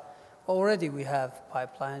 Russia, Already we have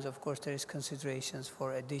pipelines. Of course, there is considerations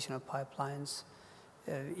for additional pipelines.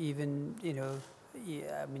 Even, you know,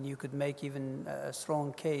 I mean, you could make even a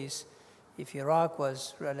strong case if Iraq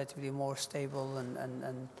was relatively more stable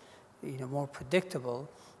and you know, more predictable.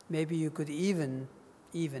 Maybe you could even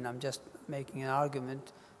I'm just making an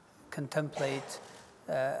argument, contemplate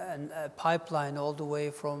a pipeline all the way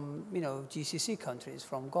from, you know, GCC countries,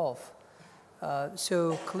 from Gulf.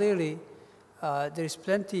 So clearly, there is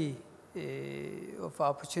plenty of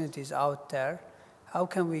opportunities out there. How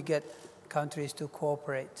can we get countries to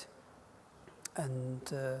cooperate and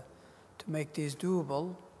to make these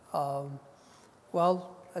doable?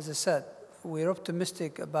 Well, as I said, we're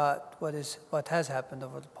optimistic about what has happened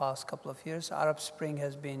over the past couple of years. Arab Spring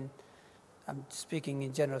has been, I'm speaking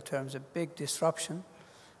in general terms, a big disruption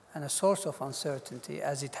and a source of uncertainty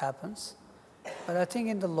as it happens. But I think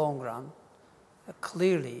in the long run,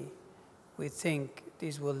 clearly, we think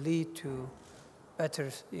this will lead to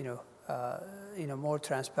better, more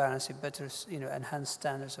transparency, better, enhanced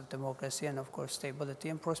standards of democracy, and of course stability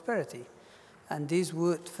and prosperity. And these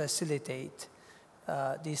would facilitate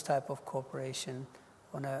this type of cooperation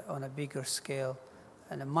on a bigger scale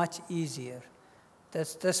and a much easier.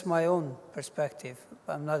 That's my own perspective.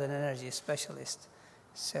 I'm not an energy specialist,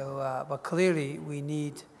 so but clearly we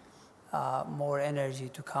need more energy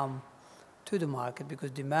to come to the market because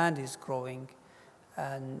demand is growing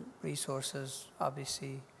and resources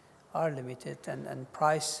obviously are limited and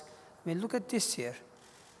price. I mean, look at this year.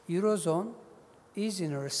 Eurozone is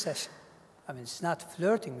in a recession. I mean, it's not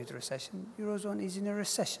flirting with recession. Eurozone is in a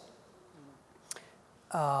recession.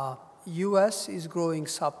 US is growing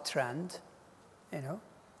sub-trend,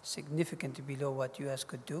 significantly below what US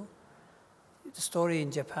could do. The story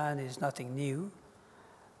in Japan is nothing new.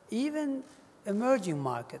 Even emerging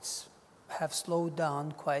markets have slowed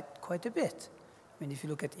down quite a bit. I mean, if you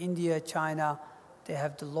look at India, China, they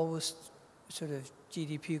have the lowest sort of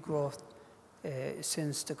GDP growth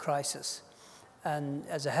since the crisis. And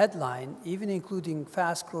as a headline, even including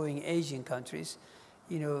fast-growing Asian countries,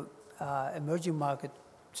 emerging market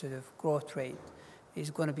sort of growth rate is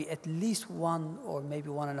going to be at least 1 or maybe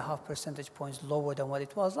 1.5 percentage points lower than what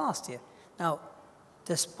it was last year. Now,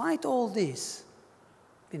 despite all this,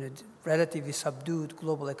 relatively subdued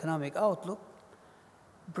global economic outlook,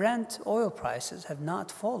 Brent oil prices have not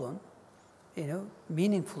fallen,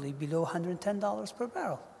 meaningfully below $110 per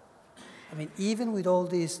barrel. I mean, even with all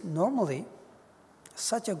this, normally,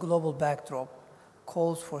 such a global backdrop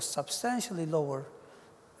calls for substantially lower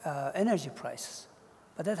energy prices,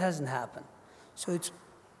 but that hasn't happened. So it's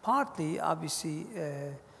partly, obviously,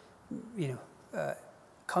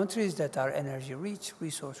 countries that are energy rich,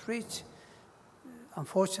 resource rich,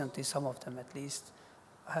 unfortunately, some of them at least,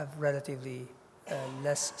 have relatively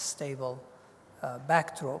less stable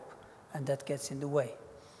backdrop, and that gets in the way.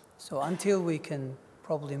 So until we can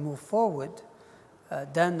probably move forward,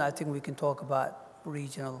 then I think we can talk about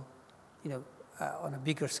regional, on a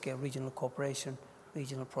bigger scale, regional cooperation,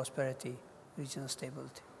 regional prosperity, regional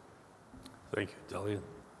stability. Thank you, Delyan.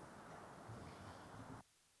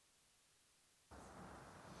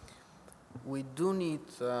 We do need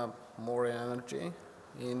more energy.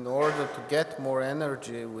 In order to get more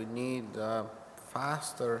energy, we need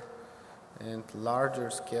faster and larger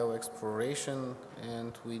scale exploration,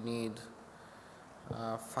 and we need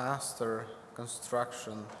faster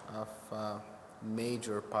construction of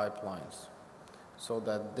major pipelines so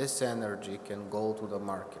that this energy can go to the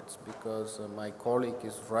markets. Because my colleague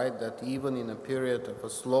is right that even in a period of a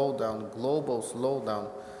slowdown, global slowdown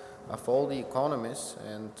of all the economies,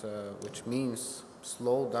 and which means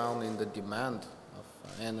slowdown in the demand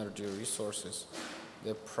of energy resources,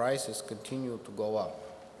 the prices continue to go up.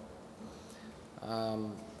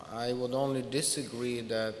 I would only disagree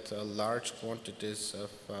that large quantities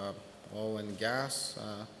of oil and gas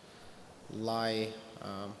lie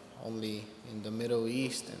only in the Middle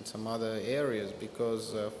East and some other areas,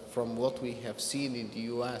 because from what we have seen in the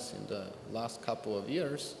US in the last couple of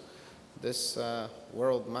years, this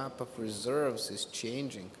world map of reserves is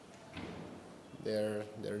changing. There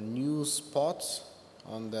are new spots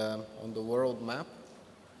on the world map,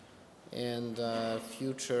 and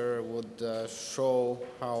future would show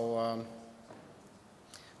how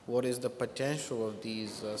what is the potential of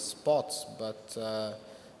these spots, but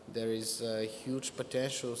there is huge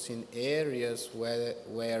potentials in areas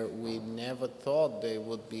where we never thought there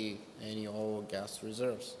would be any oil or gas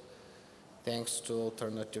reserves, thanks to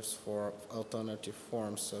alternative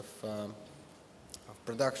forms of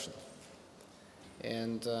production.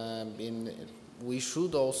 And we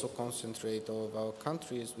should also concentrate, all of our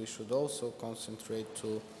countries, we should also concentrate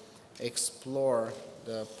to explore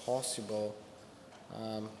the possible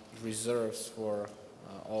reserves for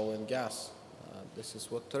oil and gas. This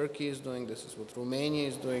is what Turkey is doing, this is what Romania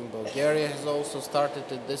is doing. Bulgaria has also started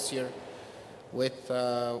it this year with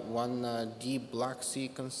one deep Black Sea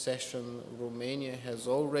concession. Romania has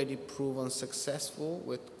already proven successful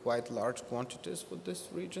with quite large quantities for this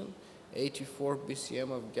region. 84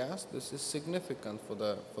 BCM of gas, this is significant for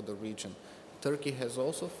the region. Turkey has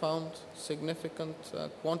also found significant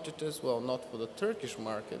quantities, well, not for the Turkish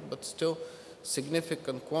market, but still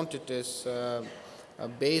significant quantities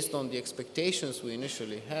based on the expectations we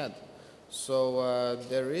initially had. So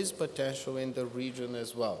there is potential in the region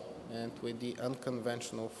as well. And with the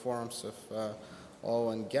unconventional forms of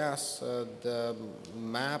oil and gas, the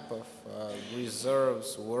map of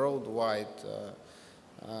reserves worldwide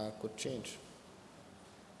could change.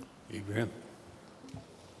 Ibrahim?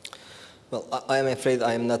 Well, I am afraid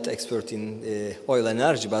I am not expert in oil and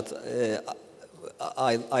energy, but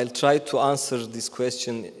I'll try to answer this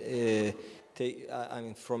question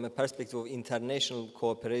from a perspective of international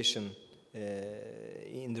cooperation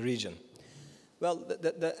in the region. Well,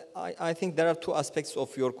 I think there are two aspects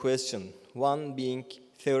of your question. One being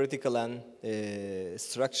theoretical and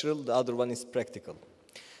structural, the other one is practical.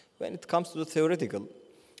 When it comes to the theoretical,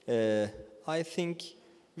 I think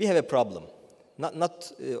we have a problem,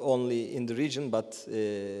 not only in the region, but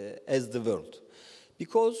as the world.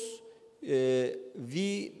 Because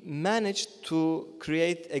we managed to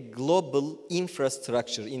create a global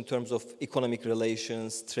infrastructure in terms of economic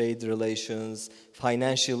relations, trade relations,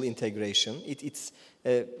 financial integration. It's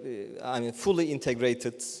a fully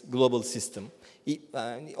integrated global system.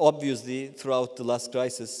 Obviously, throughout the last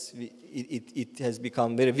crisis, it has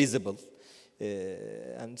become very visible.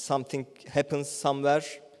 And something happens somewhere,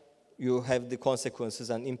 you have the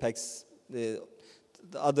consequences and impacts the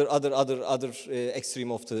other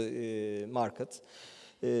extreme of the market.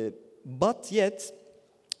 But yet,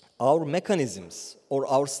 our mechanisms or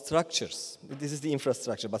our structures, this is the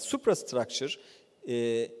infrastructure, but superstructure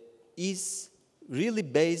is really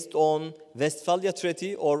based on Westphalia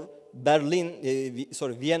Treaty or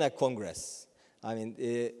Vienna Congress. I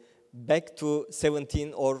mean, back to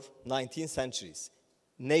 17th or 19th centuries,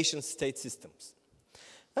 nation-state systems.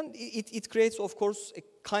 And it creates, of course, a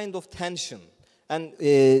kind of tension. And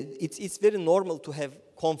it's very normal to have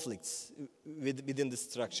conflicts within the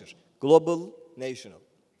structure, global, national.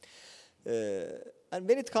 And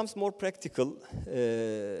when it comes more practical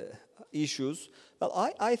issues,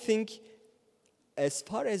 well, I think as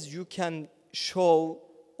far as you can show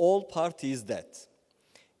all parties that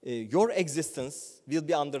your existence will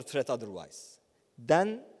be under threat otherwise,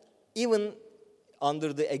 then even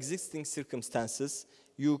under the existing circumstances,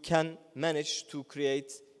 you can manage to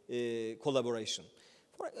create collaboration.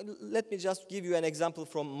 Let me just give you an example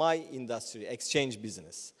from my industry, exchange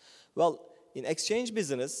business. Well, in exchange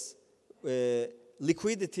business,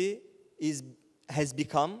 liquidity has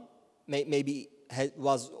become,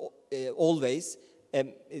 was always a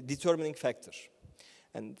determining factor.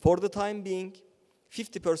 And for the time being,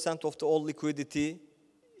 50% of the all liquidity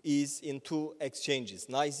is in two exchanges,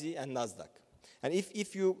 NYSE and NASDAQ. And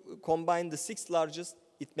if you combine the 6 largest,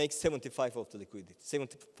 it makes 75% of the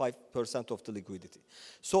liquidity.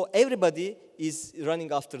 So everybody is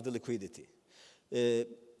running after the liquidity.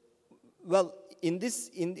 Well, in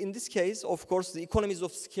this case, of course, the economies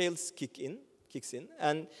of scale kicks in,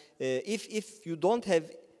 and if you don't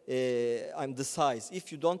have the size,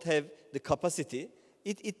 if you don't have the capacity,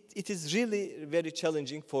 it is really very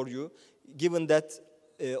challenging for you, given that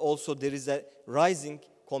also there is a rising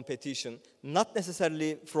competition, not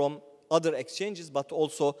necessarily from other exchanges, but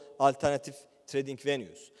also alternative trading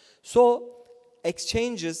venues. So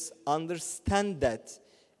exchanges understand that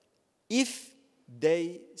if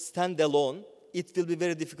they stand alone, it will be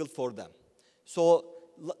very difficult for them. So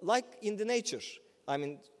like in the nature, I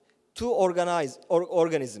mean, two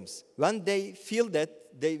organisms, when they feel that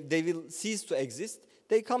they will cease to exist,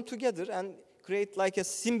 they come together and create like a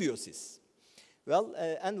symbiosis. Well,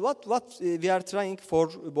 and what we are trying for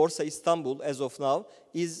Borsa Istanbul as of now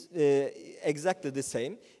is exactly the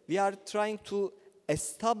same. We are trying to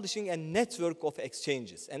establishing a network of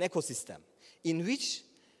exchanges, an ecosystem, in which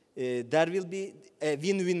there will be a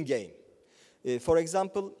win-win game. For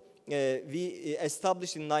example, we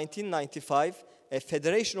established in 1995 a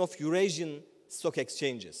Federation of Eurasian Stock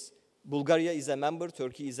Exchanges. Bulgaria is a member,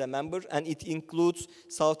 Turkey is a member, and it includes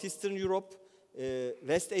Southeastern Europe,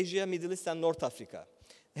 West Asia, Middle East, and North Africa.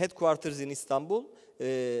 Headquarters in Istanbul,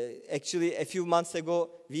 Actually, a few months ago,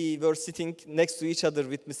 we were sitting next to each other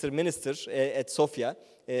with Mr. Minister at Sofia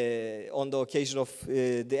on the occasion of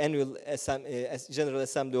the annual General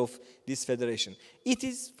Assembly of this federation. It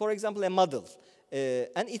is, for example, a model,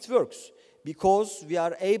 and it works because we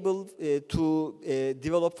are able to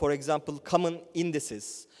develop, for example, common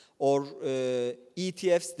indices or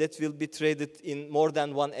ETFs that will be traded in more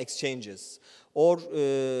than one exchanges, or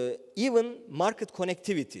even market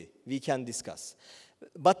connectivity we can discuss.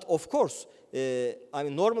 But of course, I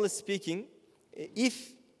mean, normally speaking,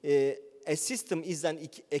 if a system is an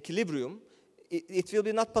equilibrium, it will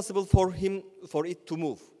be not possible for it to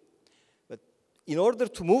move. But in order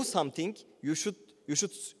to move something, you should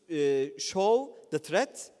show the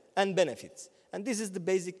threat and benefits. And this is the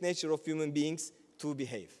basic nature of human beings to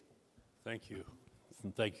behave. Thank you.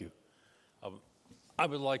 Thank you. I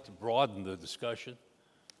would like to broaden the discussion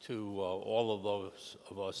to all of those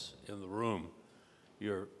of us in the room.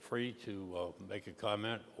 You're free to make a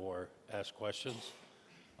comment or ask questions.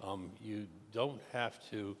 You don't have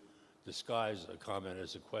to disguise a comment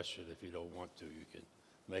as a question if you don't want to. You can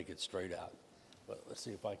make it straight out. But let's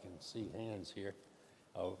see if I can see hands here.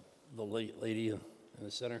 The lady in the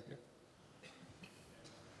center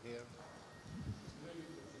here.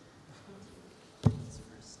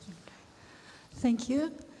 Thank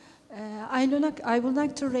you. I would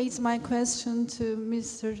like to raise my question to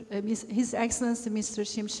His Excellency Mr.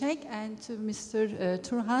 Şimşek and to Mr.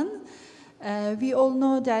 Turhan. We all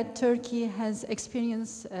know that Turkey has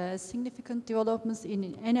experienced significant developments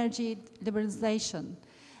in energy liberalization.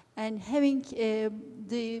 And having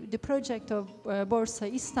the project of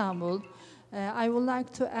Borsa Istanbul, I would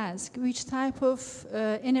like to ask which type of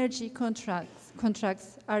energy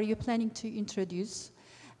contracts are you planning to introduce?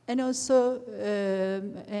 And also,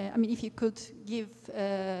 I mean, if you could give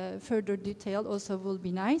further detail, also would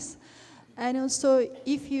be nice. And also,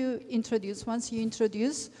 if you introduce, once you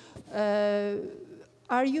introduce,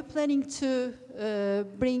 are you planning to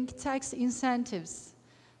bring tax incentives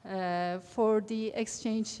for the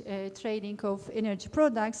exchange trading of energy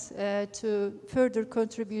products to further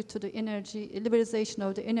contribute to the energy liberalization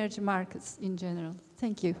of the energy markets in general?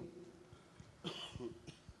 Thank you.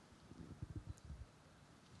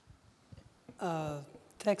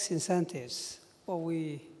 Tax incentives, well,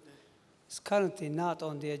 it's currently not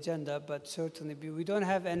on the agenda, but certainly we don't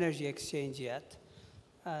have energy exchange yet,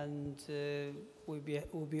 and we'll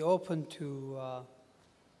be open to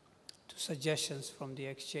suggestions from the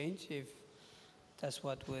exchange if that's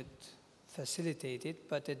what would facilitate it.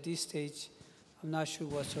 But at this stage, I'm not sure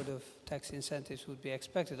what sort of tax incentives would be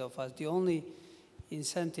expected of us. The only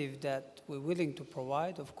incentive that we're willing to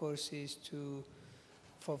provide, of course, is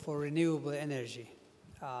for renewable energy.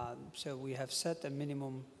 So we have set a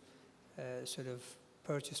minimum sort of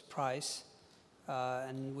purchase price,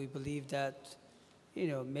 and we believe that,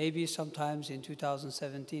 maybe sometimes in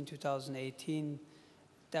 2017, 2018,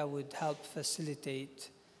 that would help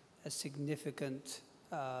facilitate a significant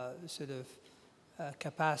sort of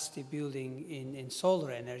capacity building in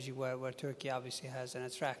solar energy, where Turkey obviously has an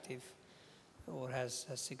attractive or has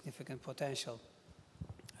significant potential.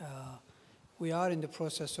 We are in the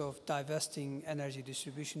process of divesting energy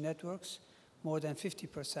distribution networks. More than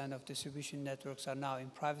 50% of distribution networks are now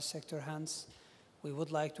in private sector hands. We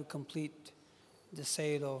would like to complete the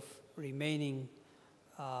sale of remaining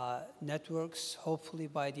networks, hopefully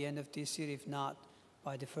by the end of this year, if not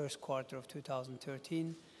by the first quarter of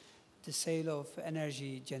 2013. The sale of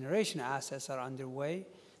energy generation assets are underway.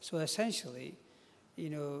 So essentially,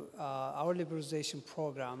 our liberalization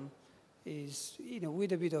program is,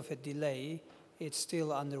 with a bit of a delay, it's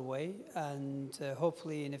still underway, and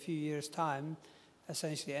hopefully in a few years' time,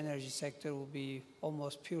 essentially energy sector will be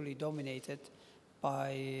almost purely dominated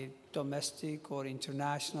by domestic or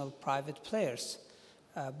international private players,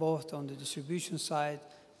 both on the distribution side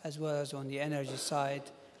as well as on the energy side.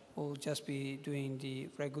 We'll just be doing the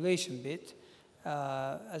regulation bit.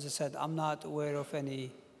 As I said, I'm not aware of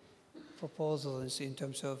any proposals in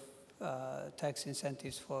terms of tax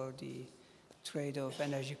incentives for the trade of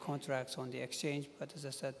energy contracts on the exchange, but as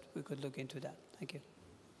I said, we could look into that. Thank you.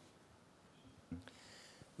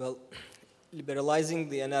 Well, liberalizing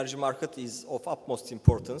the energy market is of utmost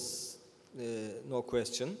importance, no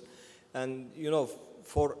question. And,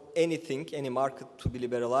 for anything, any market to be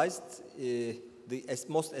liberalized, the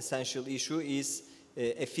most essential issue is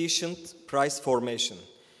efficient price formation.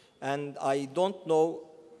 And I don't know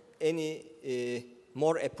any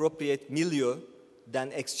more appropriate milieu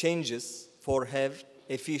than exchanges for have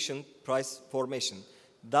efficient price formation.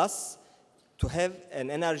 Thus, to have an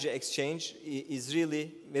energy exchange is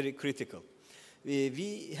really very critical.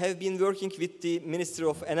 We have been working with the Ministry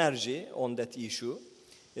of Energy on that issue,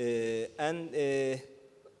 and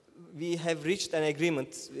we have reached an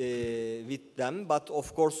agreement with them, but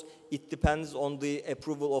of course it depends on the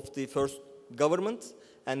approval of the first government,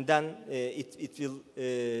 and then it will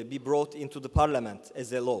be brought into the parliament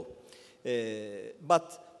as a law.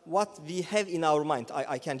 But what we have in our mind,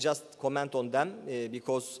 I can just comment on them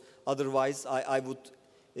because otherwise I would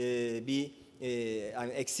be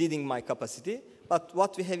I'm exceeding my capacity. But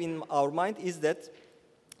what we have in our mind is that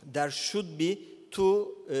there should be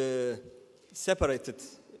two separated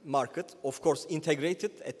market, of course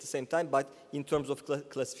integrated at the same time, but in terms of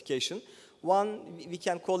classification. One, we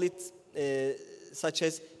can call it such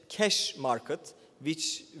as cash market,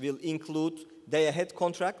 which will include day-ahead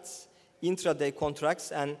contracts, intraday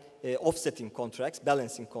contracts, and offsetting contracts,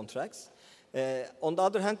 balancing contracts. On the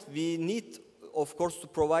other hand, we need, of course, to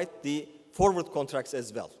provide the forward contracts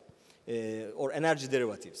as well, or energy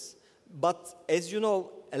derivatives. But as you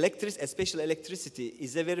know, especially electricity,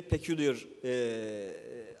 is a very peculiar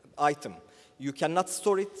item. You cannot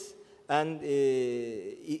store it, and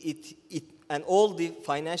and all the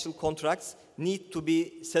financial contracts need to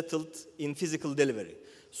be settled in physical delivery.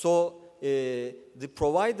 So the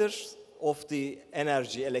providers of the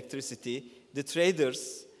energy, electricity, the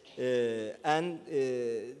traders, and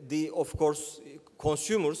of course,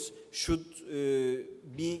 consumers should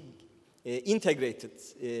be integrated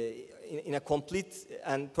in a complete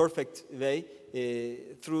and perfect way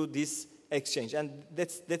through this exchange. And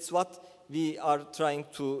that's what we are trying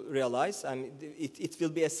to realize. I mean, it will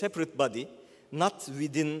be a separate body, not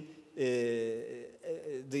within the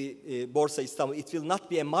Borsa Istanbul. It will not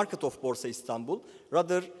be a market of Borsa Istanbul.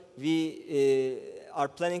 Rather, we are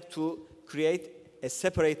planning to create a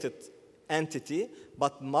separated entity,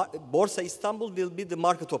 but Borsa Istanbul will be the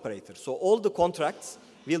market operator. So all the contracts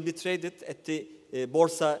will be traded at the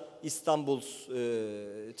Borsa Istanbul's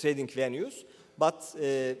trading venues, but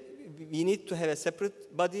we need to have a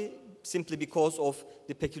separate body simply because of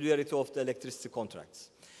the peculiarity of the electricity contracts.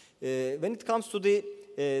 When it comes to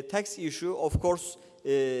the tax issue, of course,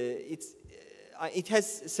 it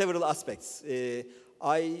has several aspects.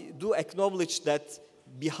 I do acknowledge that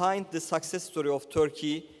behind the success story of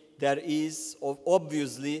Turkey, there is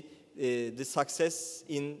obviously the success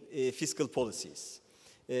in fiscal policies.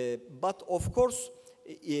 But of course,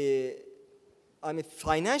 I mean,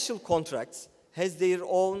 financial contracts has their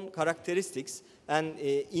own characteristics, and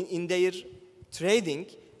in their trading,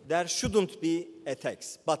 there shouldn't be a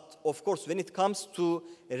tax. But of course, when it comes to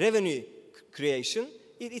revenue creation,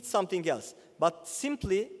 it's something else. But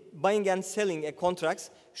simply buying and selling a contracts,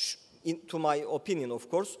 to my opinion, of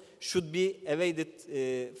course, should be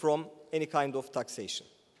evaded from any kind of taxation.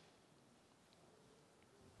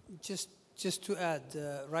 Just to add,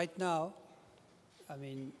 right now, I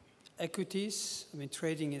mean, equities, I mean,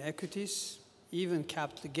 trading in equities, even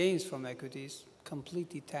capital gains from equities,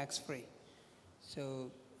 completely tax-free. So,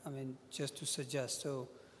 I mean, just to suggest, so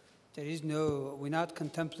there is no, we're not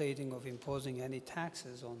contemplating of imposing any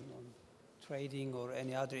taxes on trading or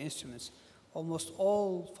any other instruments. Almost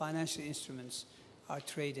all financial instruments are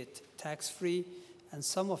traded tax-free, and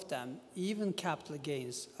some of them, even capital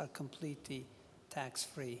gains, are completely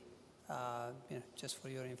tax-free, you know, just for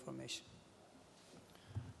your information.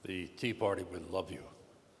 The Tea Party would love you.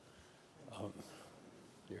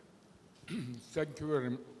 Here. Thank you very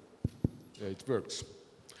much. It works.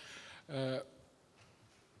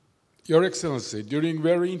 Your Excellency, during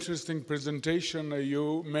very interesting presentation,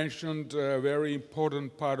 you mentioned a very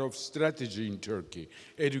important part of strategy in Turkey,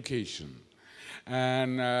 education.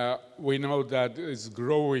 And we know that it's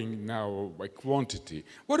growing now by quantity.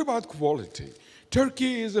 What about quality?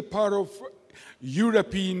 Turkey is a part of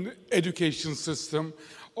European education system.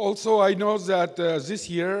 Also, I know that this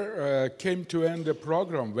year came to end a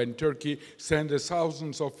program when Turkey sent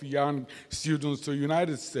thousands of young students to the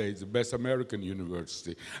United States, the best American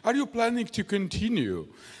university. Are you planning to continue?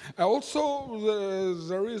 Also,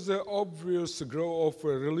 there is an obvious growth of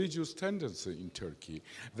a religious tendency in Turkey.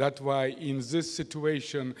 That's why in this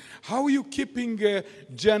situation, how are you keeping a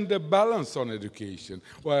gender balance on education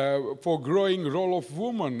for growing role of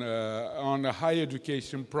women on a higher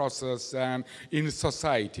education process and in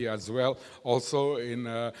society? As well, also in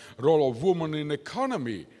role of women in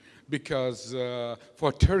economy, because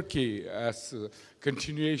for Turkey, as a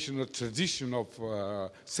continuation of tradition of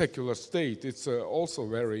secular state, it's also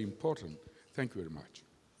very important. Thank you very much.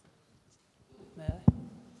 May I?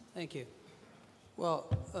 Thank you. Well,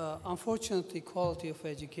 unfortunately, quality of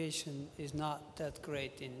education is not that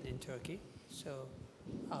great in Turkey. So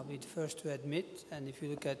I'll be the first to admit, and if you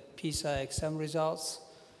look at PISA exam results,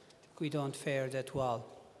 we don't fare that well.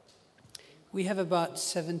 We have about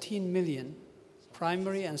 17 million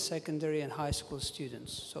primary and secondary and high school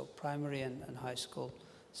students. So primary and high school,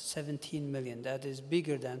 17 million. That is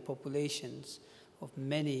bigger than populations of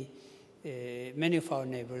many of our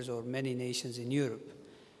neighbors or many nations in Europe.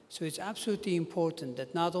 So it's absolutely important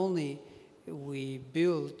that not only we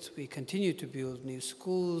continue to build new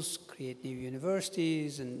schools, create new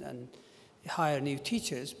universities, and hire new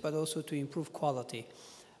teachers, but also to improve quality.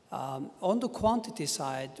 On the quantity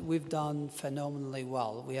side, we've done phenomenally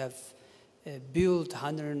well. We have built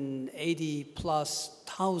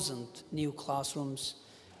 180,000+ new classrooms.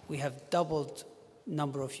 We have doubled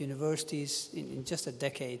number of universities in just a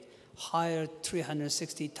decade, hired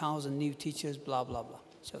 360,000 new teachers, blah, blah, blah.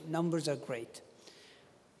 So numbers are great.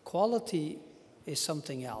 Quality is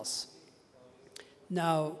something else.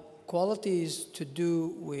 Now, quality is to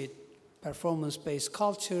do with performance-based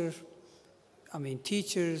culture,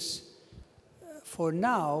 teachers. For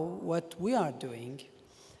now, what we are doing,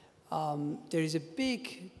 there is a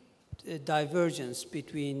big divergence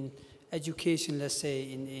between education, let's say,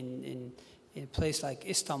 in a place like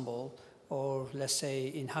Istanbul, or let's say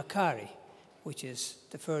in Hakkari, which is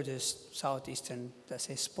the furthest southeastern, let's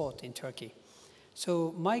say, spot in Turkey.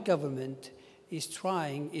 So my government is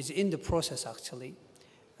in the process actually.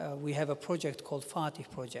 We have a project called Fatih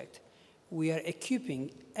Project. We are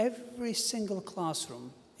equipping every single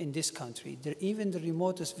classroom in this country, even the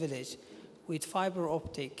remotest village, with fiber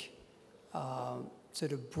optic,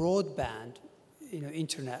 sort of broadband,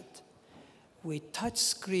 internet, with touch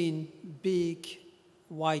screen, big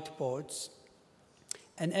whiteboards,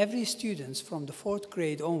 and every student from the 4th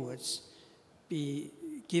grade onwards be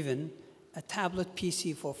given a tablet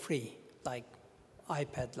PC for free, like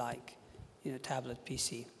iPad-like, tablet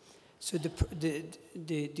PC. So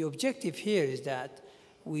the objective here is that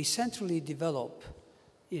we centrally develop,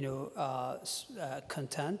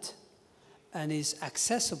 content, and is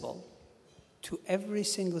accessible to every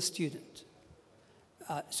single student.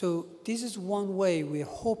 So this is one way we're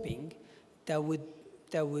hoping that would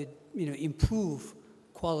improve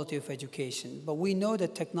quality of education. But we know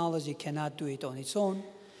that technology cannot do it on its own.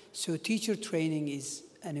 So teacher training is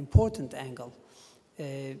an important angle.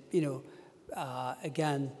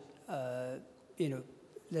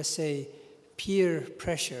 Let's say peer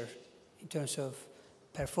pressure in terms of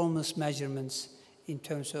performance measurements, in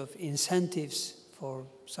terms of incentives for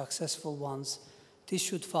successful ones, this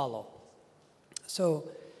should follow. So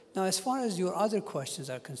now as far as your other questions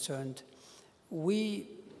are concerned, we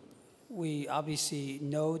obviously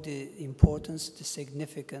know the importance, the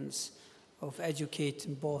significance of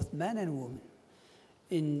educating both men and women.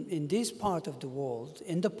 In this part of the world,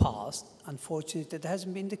 in the past, unfortunately, that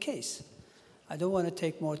hasn't been the case. I don't want to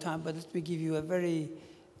take more time, but let me give you a very,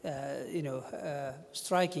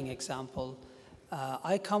 striking example.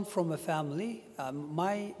 I come from a family,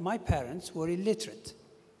 my parents were illiterate,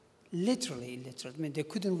 literally illiterate. They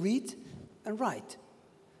couldn't read and write.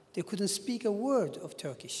 They couldn't speak a word of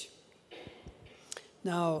Turkish.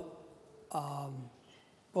 Now,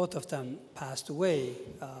 both of them passed away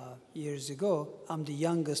years ago. I'm the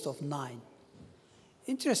youngest of 9.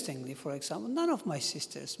 Interestingly, for example, none of my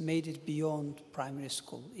sisters made it beyond primary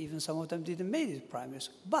school. Even some of them didn't make it to primary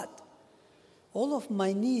school. But all of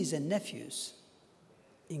my nieces and nephews,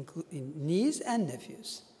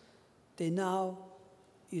 they now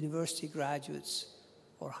university graduates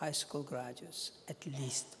or high school graduates, at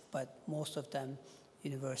least, but most of them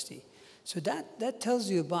university. So that tells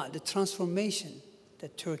you about the transformation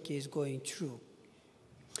that Turkey is going through.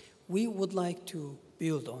 We would like to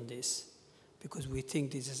build on this because we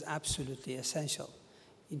think this is absolutely essential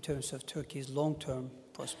in terms of Turkey's long-term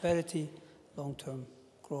prosperity, long-term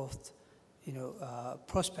growth,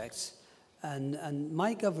 prospects. And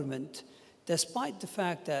my government, despite the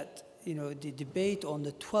fact that the debate on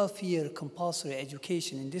the 12-year compulsory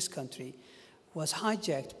education in this country was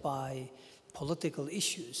hijacked by political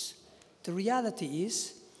issues, the reality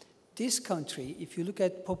is this country, if you look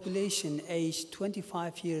at population aged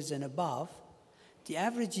 25 years and above, the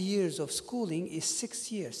average years of schooling is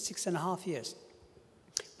 6 years, 6.5 years.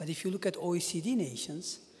 But if you look at OECD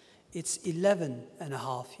nations, it's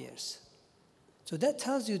 11.5 years. So that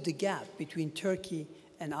tells you the gap between Turkey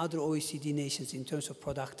and other OECD nations in terms of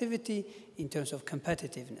productivity, in terms of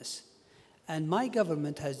competitiveness. And my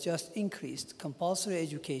government has just increased compulsory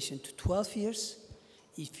education to 12 years.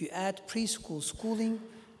 If you add preschool schooling,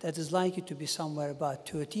 that is likely to be somewhere about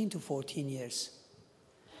 13 to 14 years.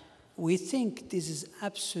 We think this is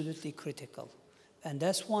absolutely critical. And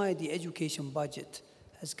that's why the education budget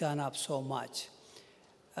has gone up so much.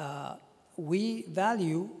 We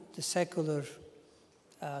value the secular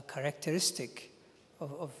characteristic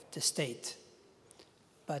of the state.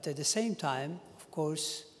 But at the same time, of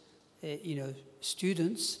course,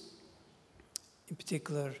 students, in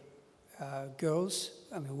particular girls,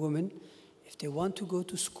 women, if they want to go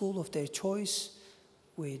to school of their choice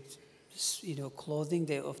with,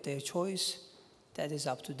 clothing of their choice, that is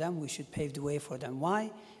up to them. We should pave the way for them.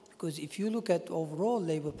 Why? Because if you look at overall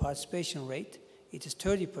labor participation rate, it is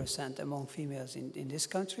 30% among females in this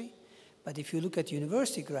country. But if you look at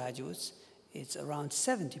university graduates, it's around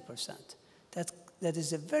 70%. That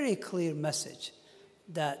is a very clear message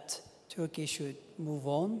that Turkey should move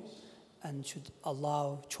on and should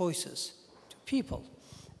allow choices to people.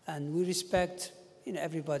 And we respect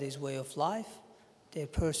everybody's way of life, their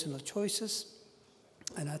personal choices.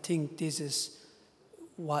 And I think this is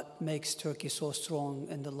what makes Turkey so strong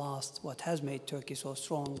what has made Turkey so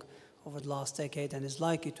strong over the last decade and is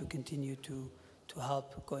likely to continue to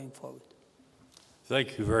help going forward.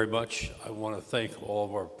 Thank you very much. I want to thank all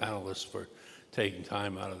of our panelists for taking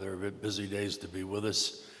time out of their busy days to be with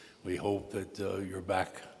us. We hope that you're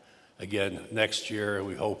back again next year, and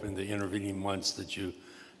we hope in the intervening months that you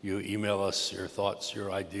email us your thoughts,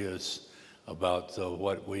 your ideas about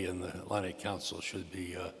what we in the Atlantic Council should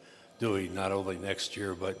be doing, not only next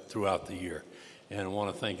year, but throughout the year. And I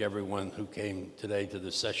want to thank everyone who came today to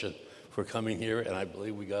this session for coming here, and I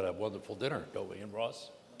believe we got a wonderful dinner, don't we, and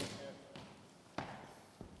Ross?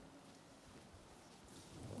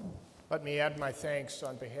 Let me add my thanks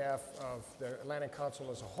on behalf of the Atlantic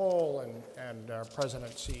Council as a whole and our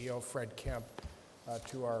President CEO Fred Kemp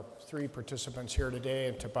to our 3 participants here today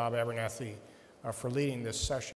and to Bob Abernethy for leading this session.